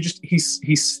posture.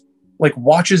 He's like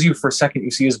watches you for a second.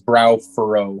 You see his brow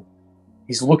furrow.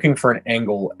 He's looking for an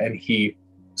angle, and he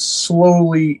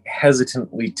slowly,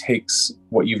 hesitantly takes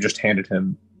what you've just handed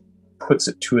him, puts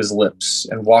it to his lips,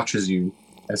 and watches you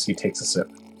as he takes a sip.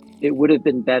 It would have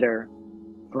been better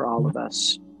for all of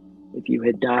us if you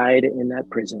had died in that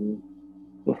prison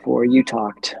before you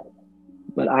talked.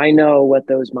 But I know what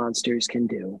those monsters can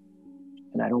do,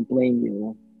 and I don't blame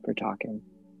you for talking.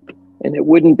 And it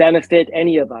wouldn't benefit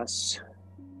any of us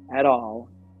at all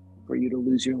for you to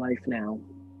lose your life now.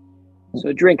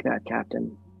 So drink that,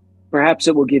 Captain. Perhaps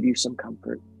it will give you some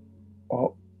comfort.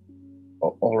 Oh,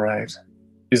 all right.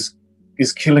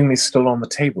 Is killing me still on the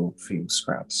table for you,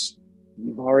 Scraps?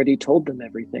 You've already told them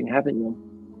everything, haven't you?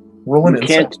 Roll an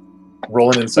insight.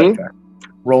 Roll an insight check.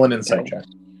 Roll an insight check.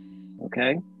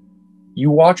 Okay.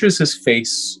 You watch as his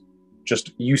face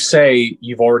you say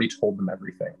you've already told them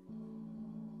everything.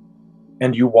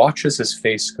 And you watch as his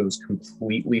face goes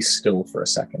completely still for a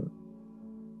second.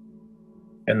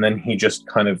 And then he just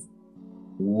kind of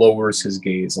lowers his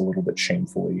gaze a little bit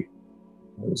shamefully.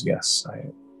 He goes, yes,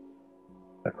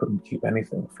 I couldn't keep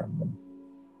anything from them.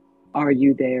 Are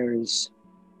you theirs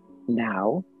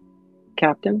now,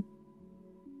 Captain?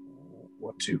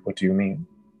 What do you mean?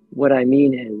 What I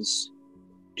mean is,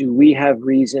 do we have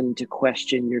reason to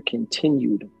question your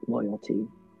continued loyalty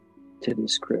to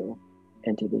this crew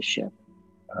and to this ship?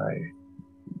 I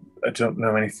don't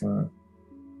know anything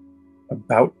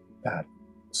about that,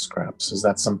 Scraps. Is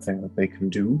that something that they can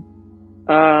do?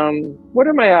 What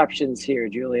are my options here,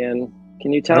 Julian?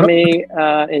 Can you tell me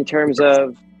in terms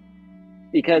of,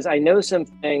 because I know some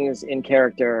things in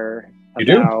character about...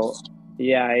 You do?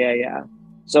 Yeah.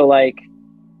 So like,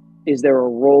 is there a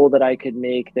role that I could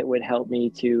make that would help me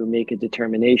to make a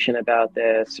determination about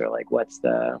this, or like what's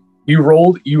the... You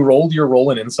rolled your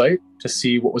roll in insight to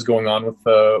see what was going on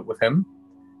with him,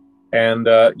 and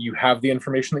you have the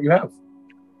information that you have.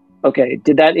 Okay,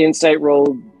 did that insight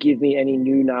roll give me any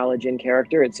new knowledge in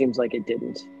character? It seems like it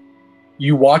didn't.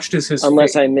 You watched as his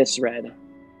unless I misread.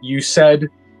 You said,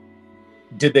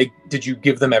 did you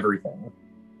give them everything?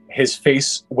 His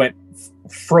face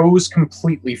froze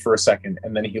completely for a second,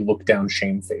 and then he looked down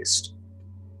shamefaced.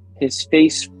 His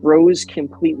face froze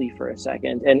completely for a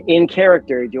second, and in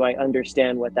character, do I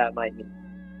understand what that might mean?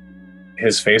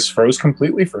 His face froze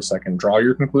completely for a second. Draw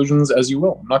your conclusions as you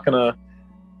will. I'm not gonna...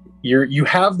 You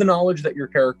have the knowledge that your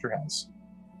character has.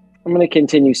 I'm gonna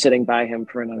continue sitting by him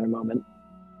for another moment.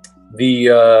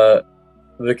 The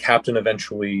captain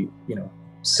eventually,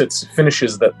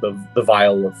 finishes the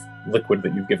vial of liquid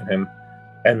that you've given him,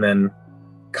 and then,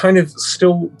 kind of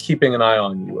still keeping an eye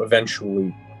on you,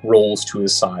 eventually rolls to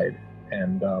his side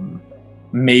and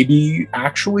maybe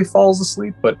actually falls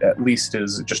asleep, but at least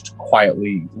is just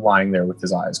quietly lying there with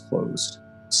his eyes closed.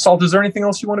 Salt, is there anything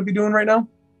else you want to be doing right now?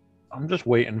 I'm just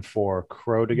waiting for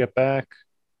Crow to get back,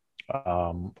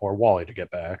 or Wally to get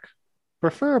back,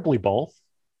 preferably both.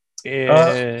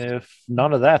 If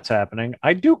none of that's happening,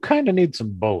 I do kind of need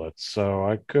some bullets, so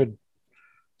I could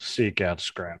seek out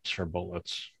Scraps for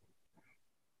bullets.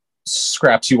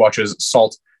 Scraps, you watch as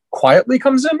Salt quietly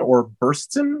comes in or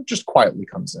bursts in? Just quietly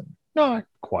comes in. No, I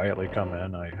quietly come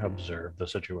in. I observe the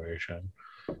situation.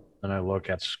 Then I look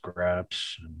at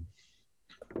Scraps and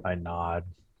I nod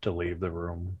to leave the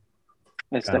room.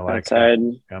 I step outside.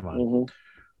 Come on. Mm-hmm.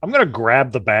 I'm going to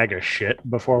grab the bag of shit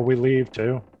before we leave,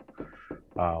 too.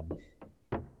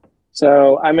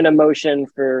 So I'm in a motion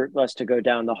for us to go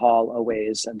down the hall a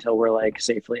ways until we're like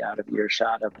safely out of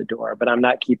earshot of the door, but I'm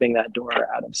not keeping that door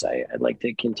out of sight. I'd like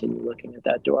to continue looking at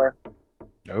that door.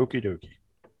 Okie dokie.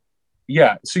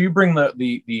 Yeah. So you bring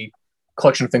the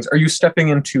collection of things. Are you stepping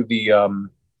into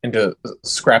into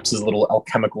Scraps' little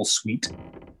alchemical suite?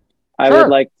 I would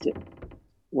like to.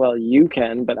 Well, you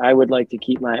can, but I would like to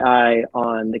keep my eye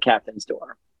on the captain's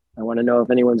door. I want to know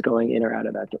if anyone's going in or out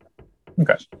of that door.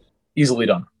 Okay. Easily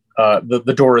done.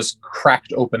 The door is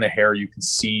cracked open a hair. You can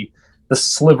see the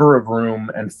sliver of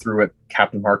room, and through it,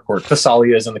 Captain Harcourt.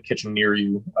 Thessalia is in the kitchen near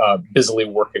you, busily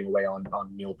working away on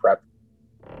meal prep.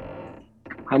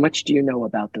 How much do you know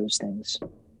about those things?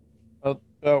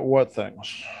 What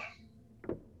things?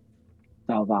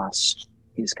 Valvas,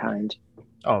 he's kind.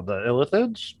 Oh, the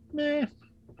illithids? Meh.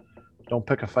 Don't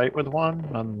pick a fight with one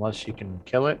unless you can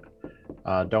kill it.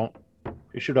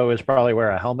 You should always probably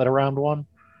wear a helmet around one.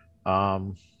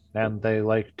 And they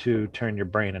like to turn your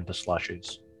brain into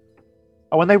slushies.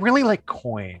 Oh, and they really like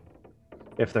coin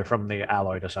if they're from the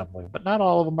alloyed assembly, but not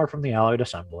all of them are from the alloyed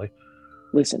assembly.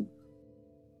 Listen,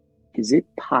 is it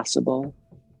possible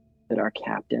that our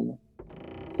captain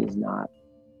is not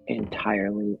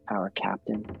entirely our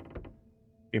captain?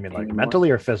 You mean like anymore?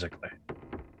 Mentally or physically?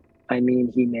 I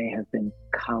mean, he may have been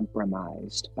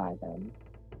compromised by them.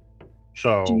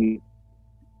 So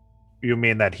you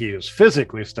mean that he is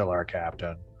physically still our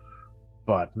captain,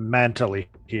 but mentally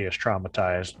he is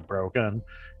traumatized and broken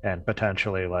and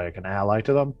potentially like an ally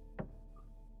to them?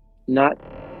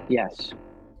 Yes.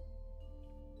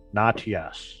 Not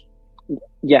yes.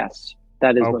 Yes,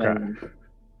 that is what I Okay. mean.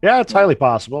 Yeah, it's highly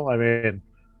possible. I mean,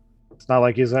 it's not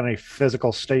like he's in any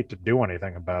physical state to do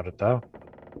anything about it, though.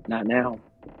 Not now.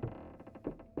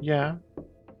 Yeah.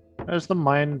 As the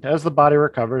body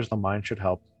recovers, the mind should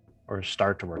help or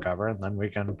start to recover, and then we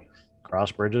can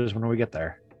cross bridges when we get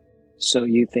there. So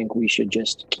you think we should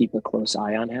just keep a close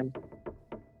eye on him?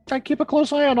 I keep a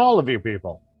close eye on all of you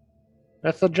people.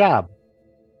 That's the job.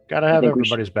 Gotta have think we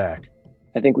everybody's back.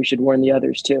 I think we should warn the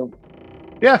others too.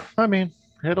 Yeah, I mean,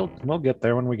 we'll get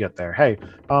there when we get there. Hey,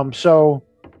 so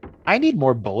I need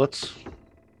more bullets.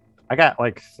 I got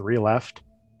like 3 left.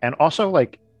 And also,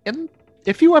 like,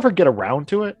 if you ever get around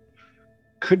to it,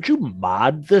 could you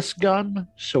mod this gun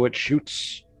so it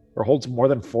shoots or holds more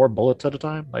than 4 bullets at a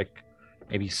time? Like,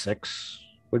 maybe 6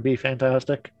 would be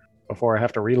fantastic before I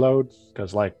have to reload.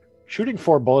 Because, like, shooting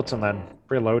 4 bullets and then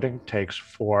reloading takes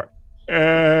forever.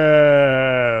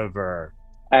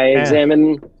 I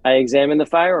examine the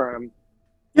firearm.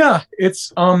 Yeah,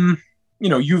 it's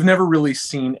you've never really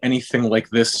seen anything like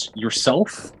this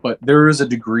yourself, but there is a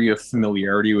degree of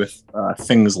familiarity with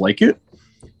things like it,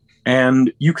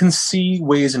 and you can see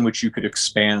ways in which you could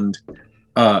expand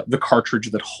the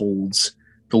cartridge that holds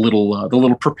the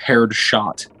little prepared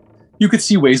shot. You could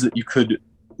see ways that you could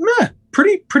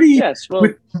pretty Yes, well,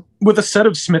 with a set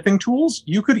of smithing tools,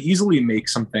 you could easily make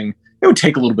something. It would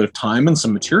take a little bit of time and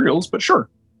some materials, but sure.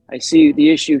 I see the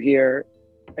issue here.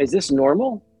 Is this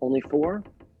normal? Only 4?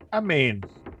 I mean,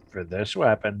 for this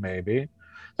weapon, maybe.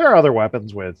 There are other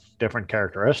weapons with different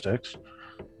characteristics,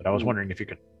 but I was wondering if you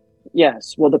could...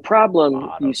 Yes. Well, the problem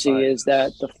you see is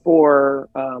that the 4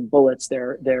 bullets,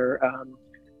 they're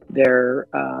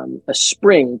a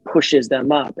spring pushes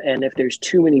them up, and if there's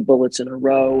too many bullets in a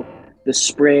row, the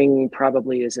spring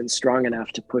probably isn't strong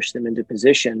enough to push them into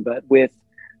position. But with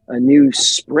a new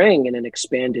spring in an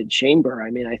expanded chamber,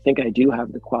 I mean, I think I do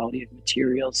have the quality of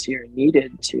materials here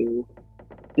needed to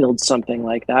build something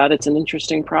like that. It's an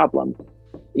interesting problem.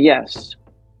 Yes.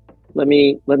 Let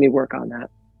me work on that.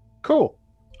 Cool.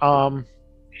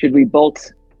 Should we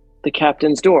bolt the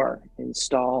captain's door?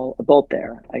 Install a bolt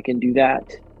there. I can do that.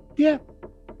 Yeah.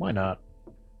 Why not?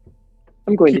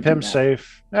 I'm going Keep to do him that.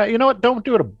 safe. You know what? Don't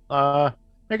do it.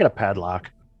 Make it a padlock.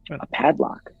 A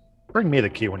padlock. Bring me the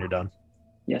key when you're done.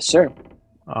 Yes, sir.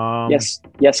 Um,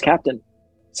 Yes, Captain.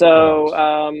 So,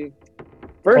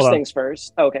 first Hold on. things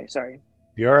first. Okay, sorry.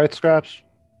 You all right, Scraps?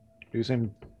 You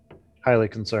seem highly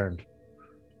concerned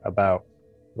about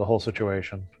the whole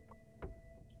situation.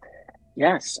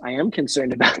 Yes, I am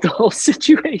concerned about the whole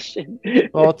situation.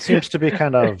 Well, it seems to be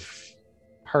kind of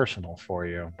personal for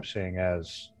you, seeing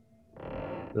as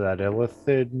that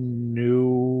Illithid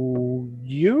knew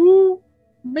you,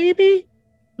 maybe?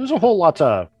 There's a whole lot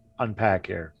to unpack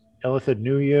here. Illithid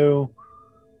knew you.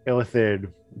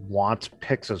 Illithid wants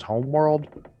Pix's homeworld,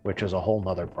 which is a whole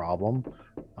nother problem.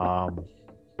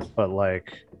 But,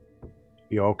 like,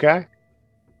 you okay?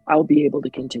 I'll be able to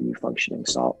continue functioning,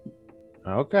 Salt.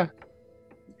 Okay.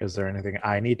 Is there anything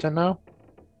I need to know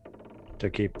to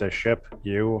keep the ship,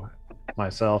 you,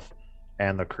 myself,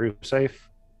 and the crew safe?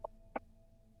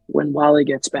 When Wally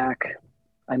gets back,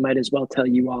 I might as well tell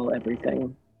you all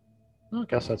everything. I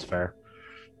guess that's fair.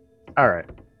 All right.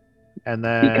 And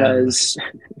then... Because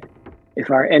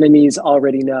if our enemies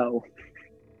already know,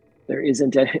 there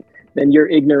isn't any, then your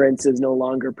ignorance is no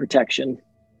longer protection.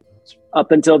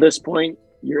 Up until this point,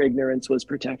 your ignorance was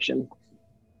protection.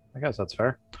 I guess that's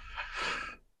fair.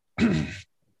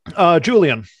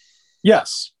 Julian.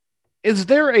 Yes. Is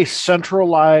there a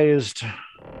centralized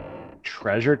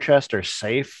treasure chest or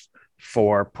safe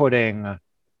for putting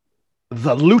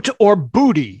the loot or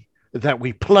booty that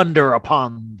we plunder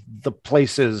upon the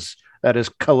places that is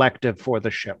collective for the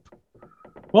ship?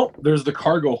 Well, there's the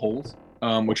cargo hold,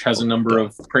 which has a number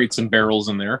of crates and barrels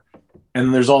in there.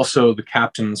 And there's also the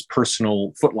captain's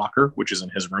personal footlocker, which is in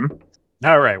his room.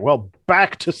 All right. Well,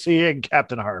 back to seeing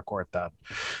Captain Harcourt then.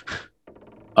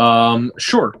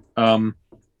 Sure.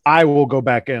 I will go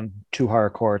back into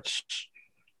Harcourt's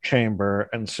chamber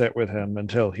and sit with him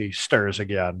until he stirs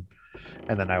again,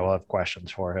 and then I will have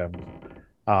questions for him,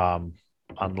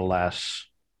 unless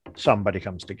somebody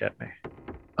comes to get me.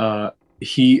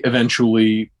 He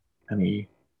eventually, and he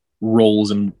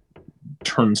rolls and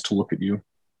turns to look at you.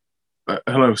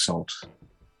 Hello, Salt.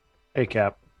 Hey,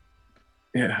 Cap.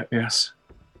 Yeah, yes.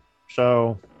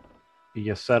 So,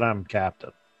 you said I'm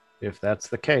captain. If that's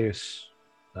the case,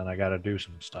 then I gotta do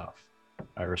some stuff.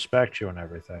 I respect you and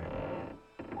everything,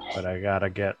 but I gotta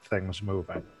get things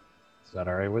moving. Is that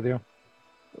all right with you?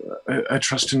 I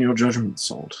trust in your judgment,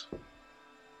 Salt.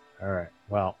 All right.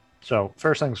 Well, so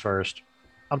first things first,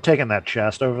 I'm taking that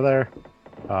chest over there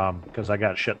because I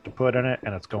got shit to put in it,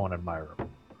 and it's going in my room.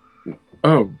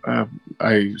 Oh,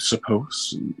 I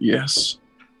suppose, yes.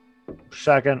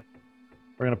 Second,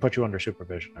 we're going to put you under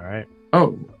supervision, all right?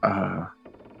 Oh,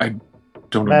 I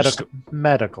don't understand.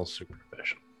 Medical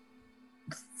supervision.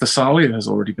 Thessalia has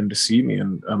already been to see me,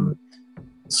 and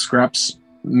Scraps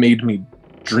made me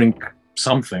drink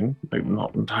something. I'm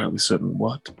not entirely certain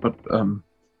what, but...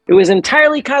 It was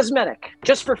entirely cosmetic,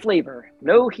 just for flavor.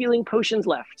 No healing potions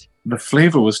left. The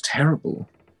flavor was terrible.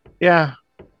 Yeah.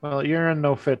 Well, you're in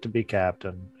no fit to be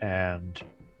captain, and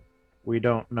we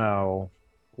don't know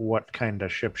what kind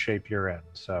of ship shape you're in.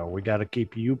 So we got to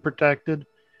keep you protected,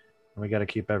 and we got to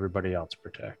keep everybody else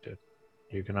protected.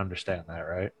 You can understand that,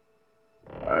 right?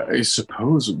 I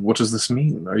suppose. What does this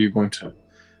mean? Are you going to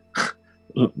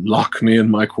lock me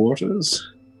in my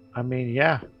quarters? I mean,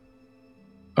 yeah.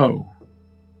 Oh.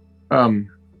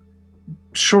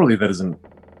 Surely that isn't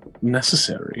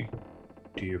necessary.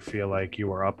 Do you feel like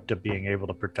you are up to being able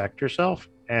to protect yourself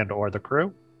and or the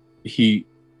crew? He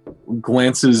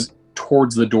glances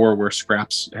towards the door where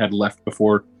Scraps had left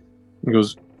before and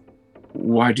goes,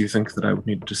 why do you think that I would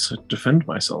need to defend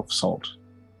myself, Salt?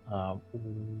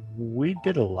 We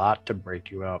did a lot to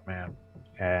break you out, man.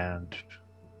 And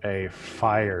a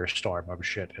firestorm of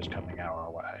shit is coming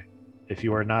our way. If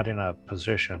you are not in a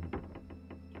position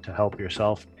to help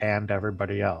yourself and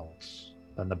everybody else,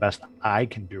 then the best I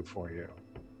can do for you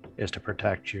is to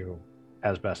protect you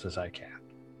as best as I can.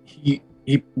 He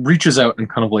reaches out and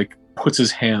kind of like puts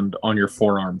his hand on your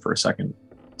forearm for a second.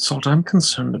 Salt, I'm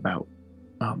concerned about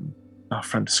our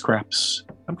friend Scraps.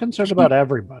 I'm concerned about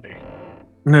everybody.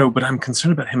 No, but I'm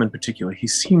concerned about him in particular. He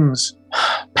seems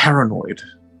paranoid.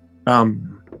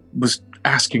 Was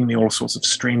asking me all sorts of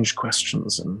strange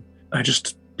questions, and I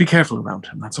just be careful around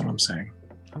him. That's all I'm saying.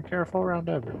 I'm careful around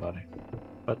everybody,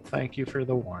 but thank you for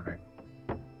the warning.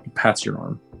 He pats your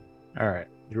arm. All right,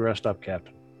 you rest up,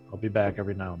 Captain. I'll be back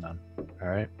every now and then. All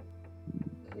right?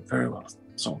 Very well,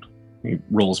 Salt. He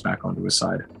rolls back onto his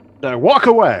side. Now walk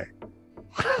away.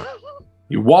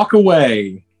 You walk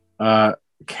away,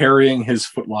 carrying his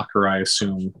footlocker, I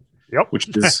assume. Yep. Which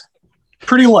is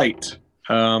pretty light.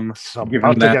 It's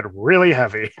about to get really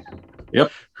heavy.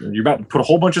 Yep. You're about to put a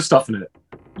whole bunch of stuff in it.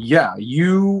 Yeah,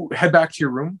 you head back to your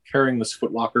room carrying this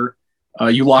footlocker. Do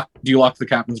you lock the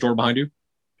captain's door behind you?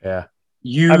 Yeah.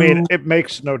 I mean, it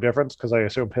makes no difference because I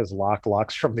assume his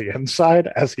locks from the inside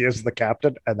as he is the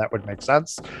captain, and that would make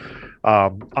sense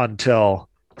until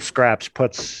Scraps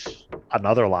puts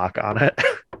another lock on it.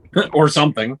 or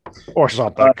something.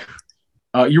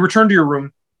 You return to your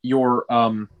room. You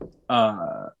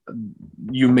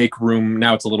make room.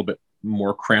 Now it's a little bit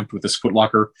more cramped with this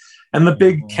footlocker. And the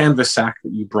big canvas sack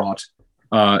that you brought,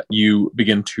 you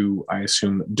begin to, I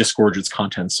assume, disgorge its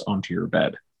contents onto your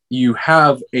bed. You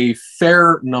have a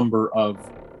fair number of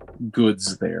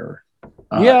goods there.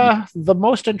 The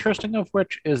most interesting of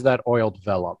which is that oiled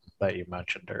vellum that you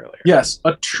mentioned earlier. Yes,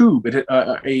 a tube.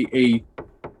 A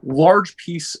large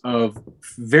piece of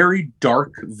very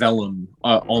dark vellum,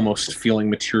 almost feeling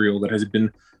material that has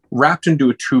been wrapped into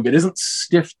a tube. It isn't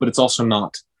stiff, but it's also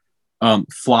not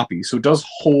floppy. So it does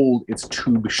hold its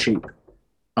tube shape.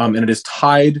 And it is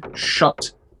tied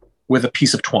shut with a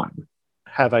piece of twine.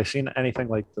 Have I seen anything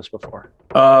like this before?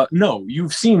 No,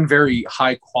 you've seen very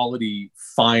high quality,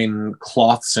 fine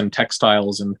cloths and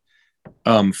textiles and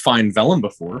fine vellum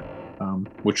before,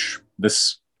 which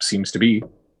this seems to be.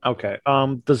 Okay.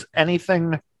 Does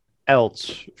anything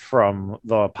else from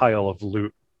the pile of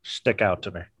loot stick out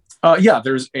to me? Yeah,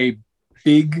 there's a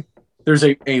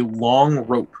long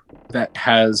rope that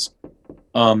has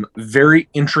very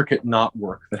intricate knot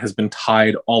work that has been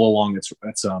tied all along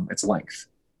its length.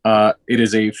 It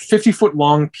is a 50-foot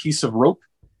long piece of rope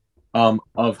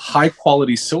of high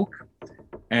quality silk,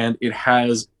 and it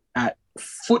has at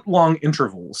foot-long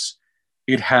intervals.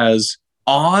 It has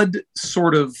odd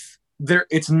sort of there.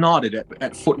 It's knotted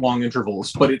at foot-long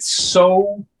intervals, but it's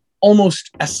so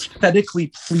almost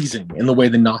aesthetically pleasing in the way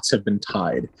the knots have been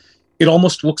tied. It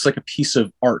almost looks like a piece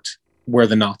of art where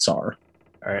the knots are.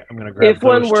 All right, I'm going to grab If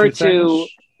one those were two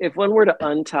if one were to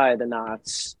untie the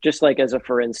knots, just like as a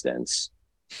for instance,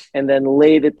 and then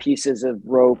lay the pieces of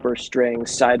rope or string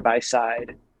side by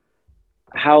side,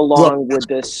 how long would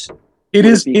this? It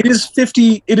is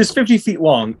 50 feet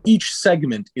long. Each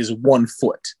segment is 1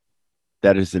 foot.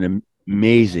 That is an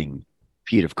amazing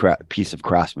piece of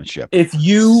craftsmanship.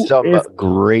 Some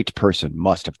great person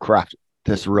must have crafted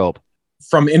this rope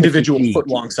from individual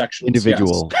foot-long sections.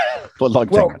 Individual foot-long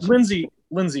segments.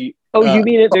 Lindsay. Oh, you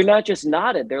mean it? They're not just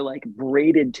knotted; they're like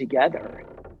braided together.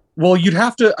 Well, you'd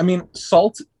have to. I mean,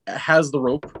 Salt has the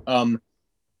rope.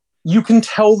 You can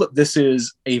tell that this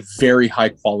is a very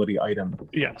high-quality item.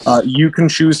 Yes. You can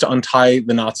choose to untie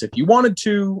the knots if you wanted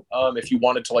to. If you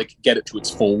wanted to, like, get it to its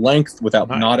full length without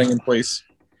knotting in place.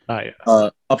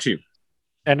 Up to you.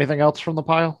 Anything else from the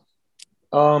pile?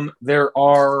 There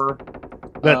are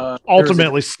that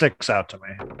ultimately sticks out to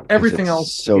me. Everything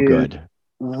else so good.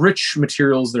 Rich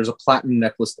materials. There's a platinum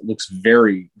necklace that looks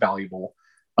very valuable.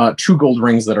 2 gold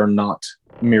rings that are not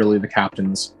merely the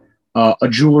captain's. A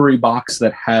jewelry box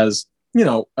that has,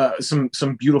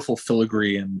 some beautiful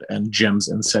filigree and gems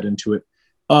inset into it.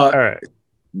 All right.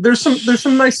 There's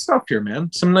some nice stuff here,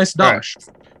 man. Some nice dosh.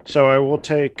 Right. So I will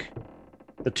take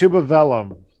the tube of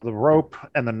vellum, the rope,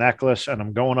 and the necklace, and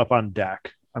I'm going up on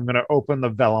deck. I'm going to open the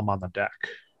vellum on the deck.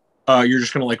 You're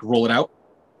just going to, like, roll it out?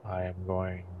 I am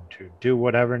going to do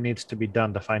whatever needs to be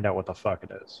done to find out what the fuck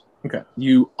it is. Okay.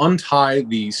 You untie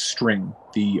the string,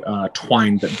 the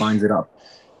twine that binds it up,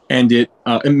 and it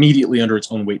immediately under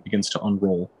its own weight begins to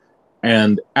unroll.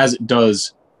 And as it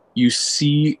does, you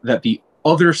see that the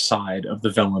other side of the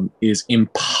vellum is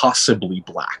impossibly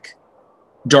black,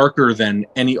 darker than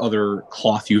any other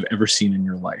cloth you've ever seen in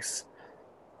your life.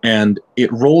 And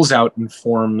it rolls out and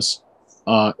forms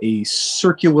a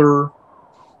circular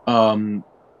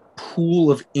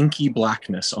pool of inky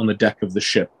blackness on the deck of the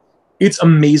ship. It's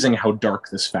amazing how dark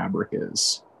this fabric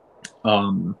is.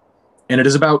 And it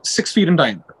is about 6 feet in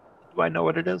diameter. Do I know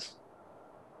what it is?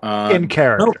 In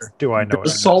character, no. Do I know what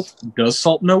it is? Does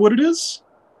Salt know what it is?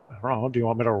 I don't know. Do you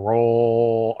want me to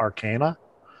roll Arcana?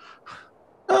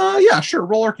 Yeah, sure.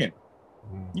 Roll Arcana.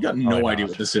 You got no idea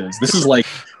what this is. This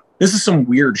is some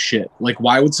weird shit. Like,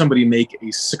 why would somebody make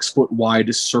a 6 foot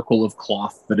wide circle of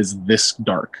cloth that is this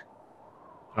dark?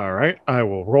 All right, I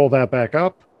will roll that back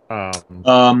up.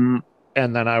 And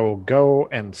then I will go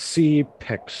and see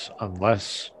Pix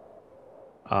unless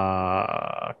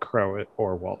Crow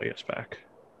or Wally is back.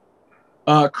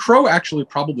 Crow actually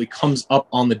probably comes up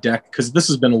on the deck because this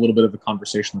has been a little bit of a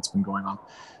conversation that's been going on.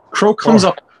 Crow comes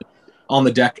up on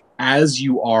the deck as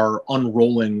you are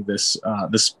unrolling this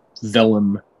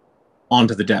vellum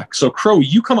onto the deck. So Crow,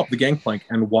 you come up the gangplank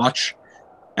and watch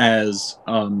as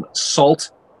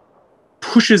Salt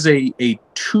pushes a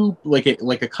tube, like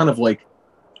a kind of like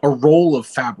a roll of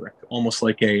fabric, almost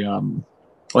like a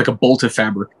bolt of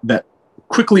fabric that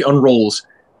quickly unrolls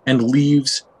and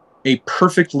leaves a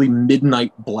perfectly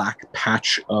midnight black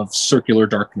patch of circular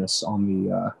darkness on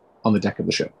the deck of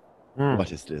the ship.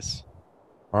 What is this?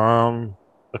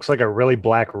 Looks like a really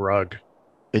black rug.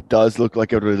 It does look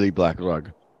like a really black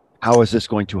rug. How is this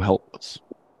going to help us?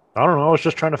 I don't know. I was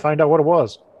just trying to find out what it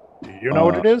was. Do you know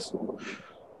what it is?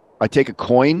 I take a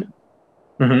coin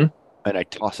and I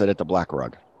toss it at the black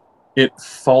rug. It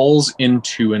falls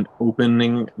into an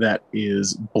opening that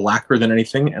is blacker than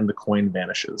anything, and the coin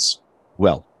vanishes.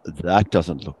 Well, that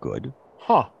doesn't look good.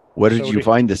 Huh. Where did you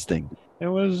find this thing? It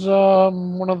was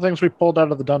one of the things we pulled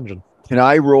out of the dungeon. Can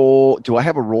I roll? Do I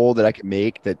have a roll that I can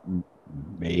make that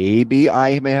maybe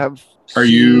I may have? Are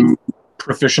you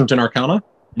proficient in Arcana?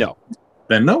 No.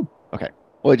 Then no. Okay.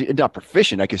 Well, not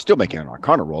proficient. I can still make an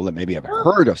Arcana roll that maybe I've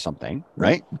heard of something,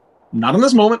 right? Not in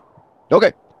this moment.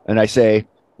 Okay. And I say,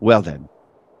 well then,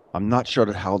 I'm not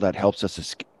sure how that helps us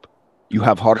escape. You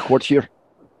have Harcourt here?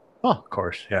 Oh, of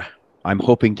course, yeah. I'm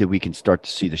hoping that we can start to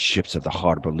see the ships of the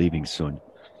harbor leaving soon.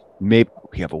 Maybe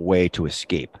we have a way to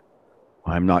escape.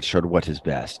 I'm not sure what is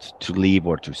best, to leave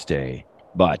or to stay,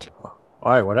 but...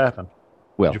 Why? What happened?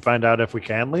 Well, did you find out if we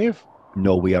can leave?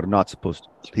 No, we are not supposed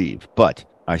to leave, but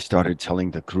I started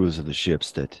telling the crews of the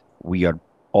ships that we are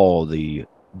all the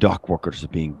dock workers are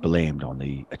being blamed on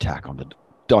the attack on the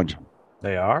dungeon.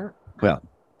 They are? Well,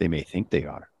 they may think they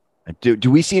are.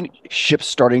 Do we see any ships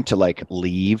starting to like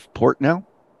leave port now?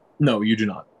 No, you do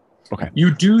not. Okay.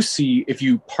 You do see, if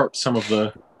you part some of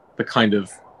the kind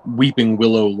of weeping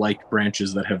willow-like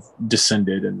branches that have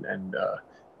descended and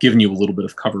given you a little bit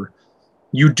of cover,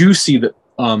 you do see that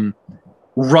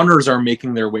runners are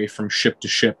making their way from ship to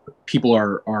ship. People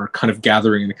are kind of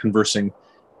gathering and conversing,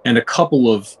 and a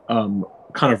couple of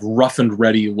kind of rough and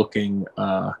ready looking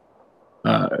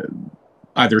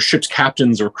either ship's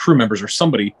captains or crew members or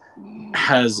somebody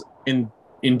has in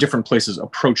different places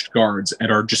approached guards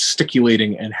and are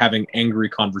gesticulating and having angry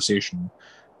conversation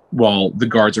while the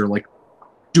guards are like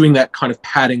doing that kind of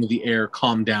patting the air,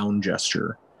 calm down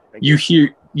gesture.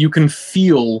 You can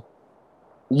feel,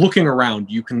 looking around,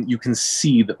 you can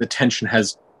see that the tension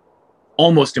has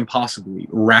almost impossibly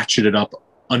ratcheted up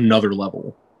another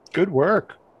level. Good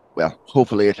work. Well,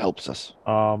 hopefully it helps us.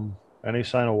 Any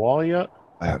sign of Wally yet?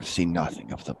 I have seen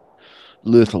nothing of the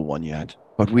little one yet,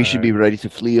 but we should be ready to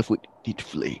flee if we need to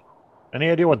flee.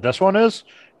 Any idea what this one is?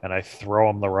 And I throw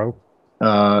him the rope.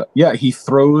 Yeah, he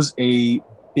throws a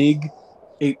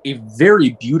very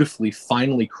beautifully,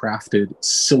 finely crafted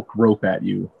silk rope at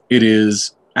you. It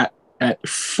is at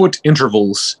foot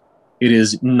intervals. It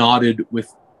is knotted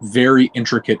with very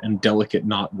intricate and delicate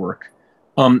knot work.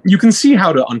 You can see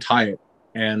how to untie it,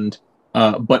 and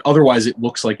but otherwise it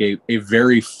looks like a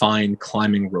very fine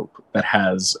climbing rope that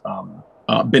has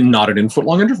been knotted in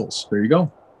foot-long intervals. There you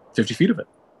go, 50 feet of it.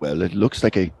 Well, it looks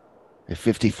like a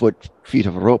 50 feet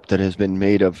of rope that has been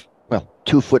made of,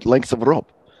 2 foot lengths of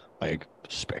rope. I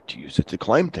expect to use it to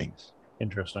climb things.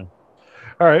 Interesting.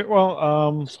 All right,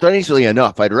 well... Strangely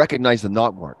enough, I'd recognize the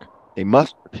knotwork. They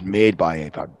must have been made by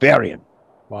a barbarian.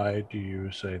 Why do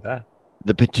you say that?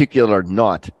 The particular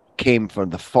knot came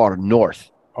from the far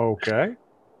north. Okay.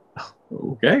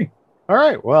 Okay. All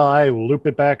right, well, I loop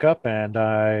it back up and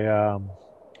I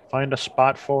find a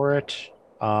spot for it.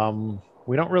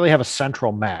 We don't really have a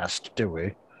central mast, do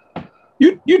we?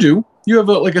 You do. You have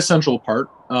a central part.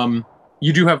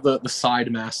 You do have the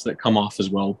side masts that come off as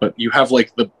well, but you have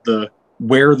like the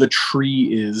where the tree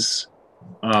is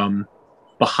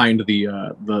behind the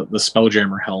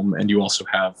Spelljammer helm, and you also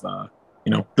have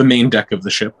the main deck of the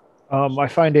ship. I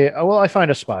find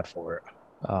a spot for it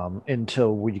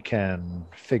until we can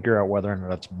figure out whether or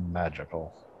not it's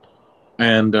magical.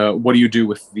 And what do you do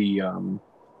with the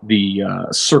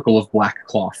circle of black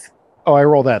cloth? Oh, I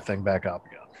roll that thing back up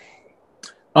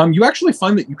again. You actually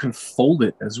find that you can fold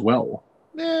it as well.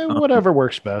 Whatever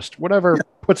works best. Whatever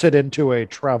puts it into a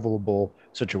travelable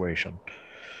situation.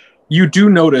 You do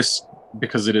notice,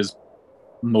 because it is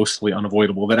mostly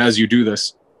unavoidable, that as you do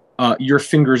this, your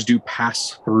fingers do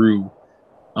pass through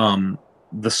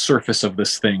the surface of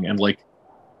this thing, and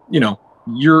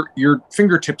your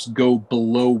fingertips go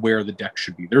below where the deck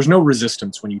should be. There's no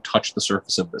resistance when you touch the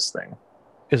surface of this thing.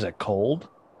 Is it cold?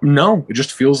 No, it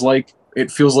just feels like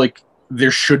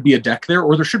there should be a deck there,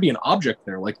 or there should be an object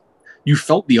there. Like, you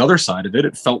felt the other side of it.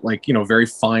 It felt like, very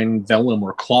fine vellum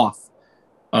or cloth,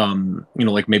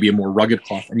 like maybe a more rugged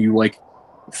cloth, and you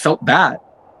felt that.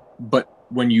 But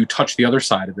when you touch the other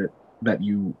side of it, that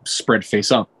you spread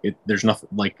face up, there's nothing.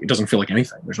 It doesn't feel like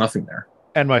anything. There's nothing there.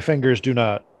 And my fingers do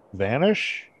not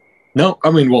vanish? No,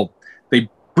 I mean, well, they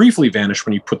briefly vanish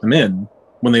when you put them in,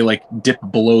 when they dip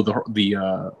below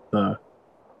the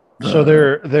So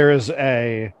there is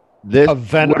a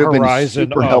event would have horizon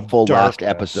been super helpful darkness. last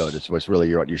episode is what's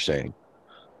really what you're saying.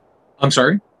 I'm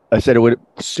sorry? I said it would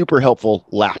super helpful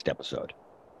last episode.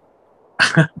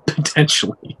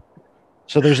 Potentially.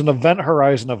 So there's an event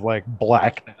horizon of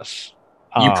blackness.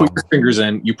 You put your fingers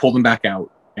in, you pull them back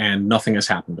out, and nothing has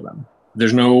happened to them.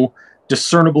 There's no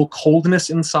discernible coldness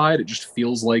inside. It just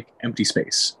feels like empty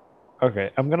space.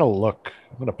 Okay, I'm gonna look.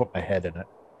 I'm gonna put my head in it.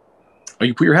 Oh,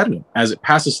 you put your head in it. As it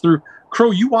passes through,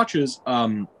 Crow, you watch as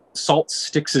Salt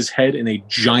sticks his head in a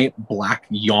giant black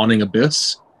yawning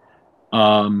abyss,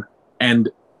 and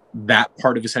that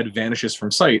part of his head vanishes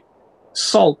from sight.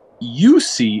 Salt, you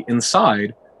see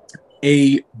inside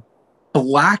a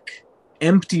black,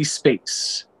 empty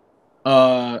space.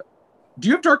 Do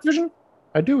you have dark vision?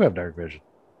 I do have dark vision.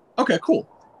 Okay, cool.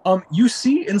 You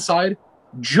see inside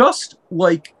just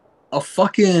like a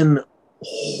fucking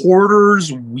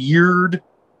hoarder's weird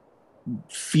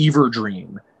fever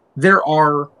dream.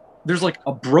 There's like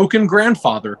a broken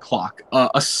grandfather clock,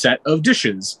 a set of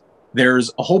dishes.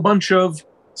 There's a whole bunch of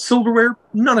silverware.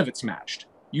 None of it's matched.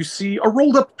 You see a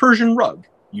rolled up Persian rug.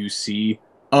 You see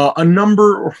a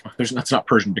number. That's not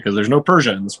Persian because there's no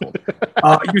Persia in this world.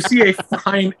 You see a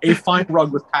fine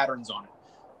rug with patterns on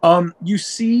it. You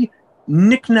see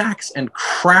knickknacks and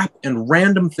crap and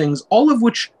random things, all of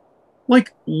which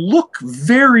look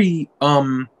very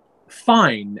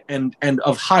fine and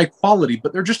of high quality,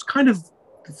 but they're just kind of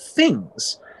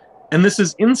things. And this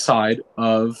is inside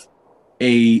of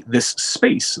this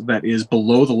space that is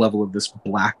below the level of this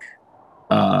black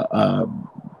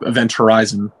event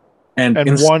horizon, and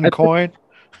one coin,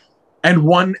 and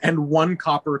one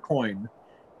copper coin.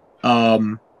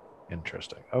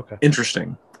 Interesting. Okay.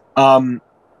 Interesting.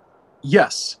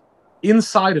 Yes,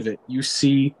 inside of it, you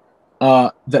see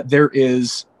that there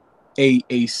is a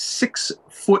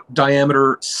 6-foot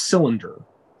diameter cylinder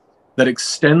that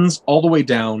extends all the way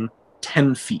down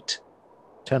 10 feet.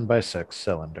 10 by 6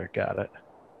 cylinder. Got it.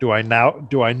 Do I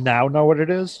now know what it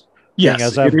is? Yes, Being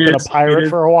as I've been a pirate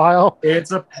for a while.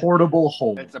 It's a portable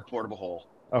hole. It's a portable hole.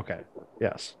 Okay.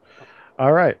 Yes.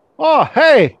 All right. Oh,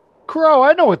 hey, Crow,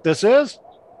 I know what this is.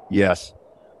 Yes.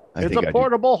 It's a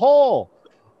portable hole.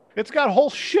 It's got a whole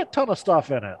shit ton of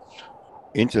stuff in it.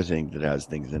 Interesting that it has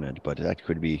things in it, but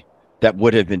that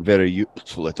would have been very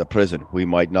useful at the prison. We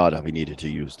might not have needed to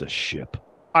use the ship.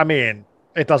 I mean,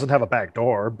 it doesn't have a back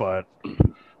door, but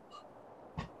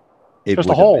just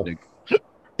a hole.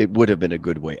 It would have been a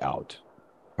good way out,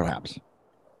 perhaps.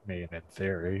 I mean, in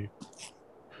theory.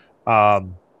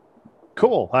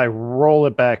 Cool. I roll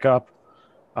it back up,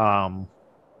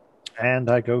 and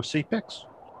I go see Pix.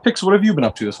 Pix, what have you been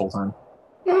up to this whole time?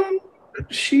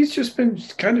 She's just been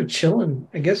kind of chilling.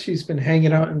 I guess she's been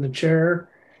hanging out in the chair,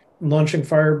 launching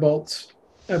fire bolts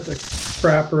at the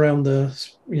crap around the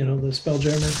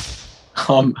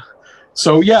Spelljammer.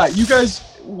 So yeah, you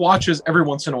guys watch as every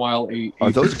once in a while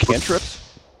are those cantrips?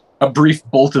 A brief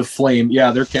bolt of flame.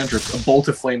 Yeah, they're cantrips. A bolt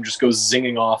of flame just goes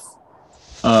zinging off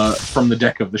from the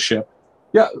deck of the ship.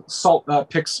 Yeah, Salt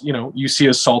Pix. You see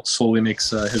as Salt slowly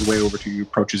makes his way over to you,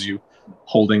 approaches you,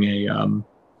 holding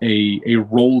a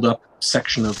rolled up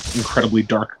section of incredibly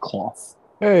dark cloth.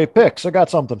 Hey, Pix, I got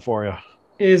something for you.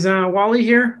 Is Wally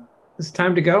here? Is it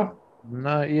time to go?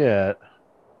 Not yet.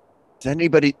 Has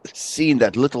anybody seen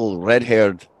that little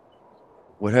red-haired,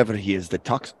 whatever he is, that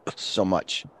talks so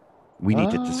much? We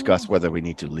need to discuss whether we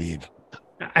need to leave.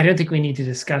 I don't think we need to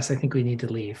discuss. I think we need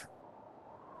to leave.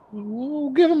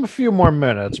 We'll give him a few more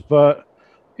minutes, but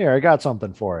here, I got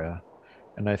something for you.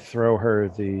 And I throw her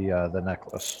the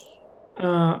necklace.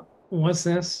 What's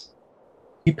this?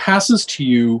 He passes to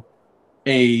you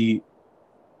a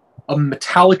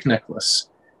metallic necklace.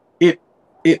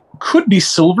 It could be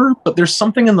silver, but there's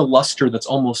something in the luster that's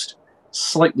almost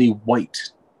slightly white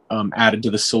added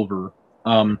to the silver.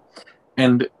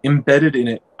 And embedded in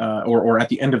it, or at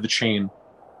the end of the chain,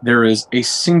 there is a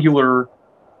singular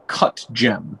cut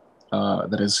gem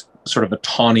that is sort of a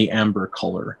tawny amber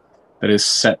color that is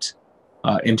set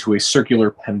into a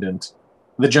circular pendant.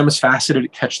 The gem is faceted;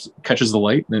 it catches the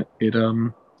light, and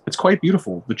it's quite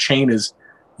beautiful. The chain is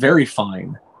very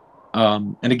fine,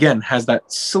 and again has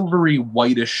that silvery,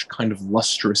 whitish kind of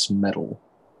lustrous metal.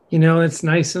 It's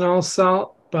nice and all,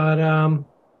 Salt, but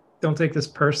don't take this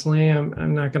personally.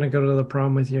 I'm not going to go to the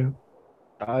prom with you.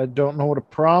 I don't know what a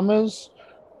prom is.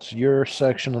 It's your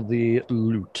section of the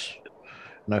loot,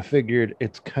 and I figured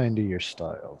it's kind of your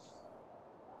style.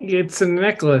 It's a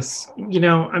necklace.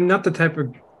 I'm not the type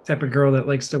of girl that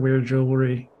likes to wear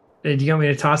jewelry. Hey, do you want me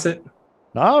to toss it?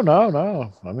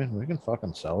 No. I mean, we can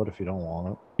fucking sell it if you don't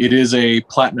want it. It is a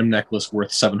platinum necklace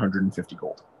worth 750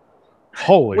 gold.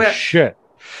 Holy shit.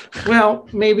 Well,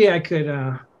 maybe I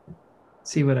could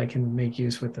see what I can make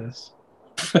use with this.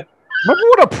 Remember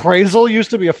when appraisal used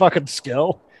to be a fucking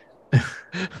skill?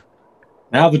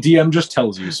 Now the DM just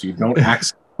tells you so you don't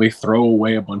accidentally throw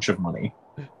away a bunch of money.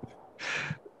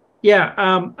 Yeah,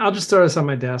 I'll just throw this on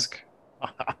my desk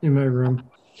in my room.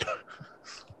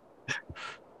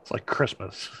 It's like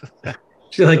Christmas.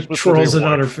 She twirls it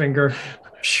on her finger.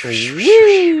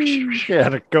 Yeah,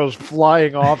 and it goes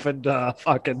flying off into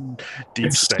fucking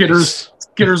deep space.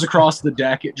 Skitters across the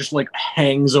deck. It just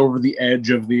hangs over the edge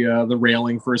of the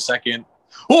railing for a second.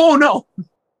 Oh no!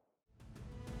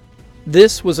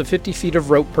 This was a 50 Feet of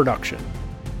Rope production.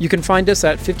 You can find us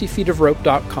at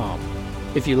 50feetofrope.com.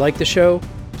 If you like the show,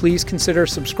 please consider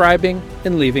subscribing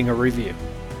and leaving a review.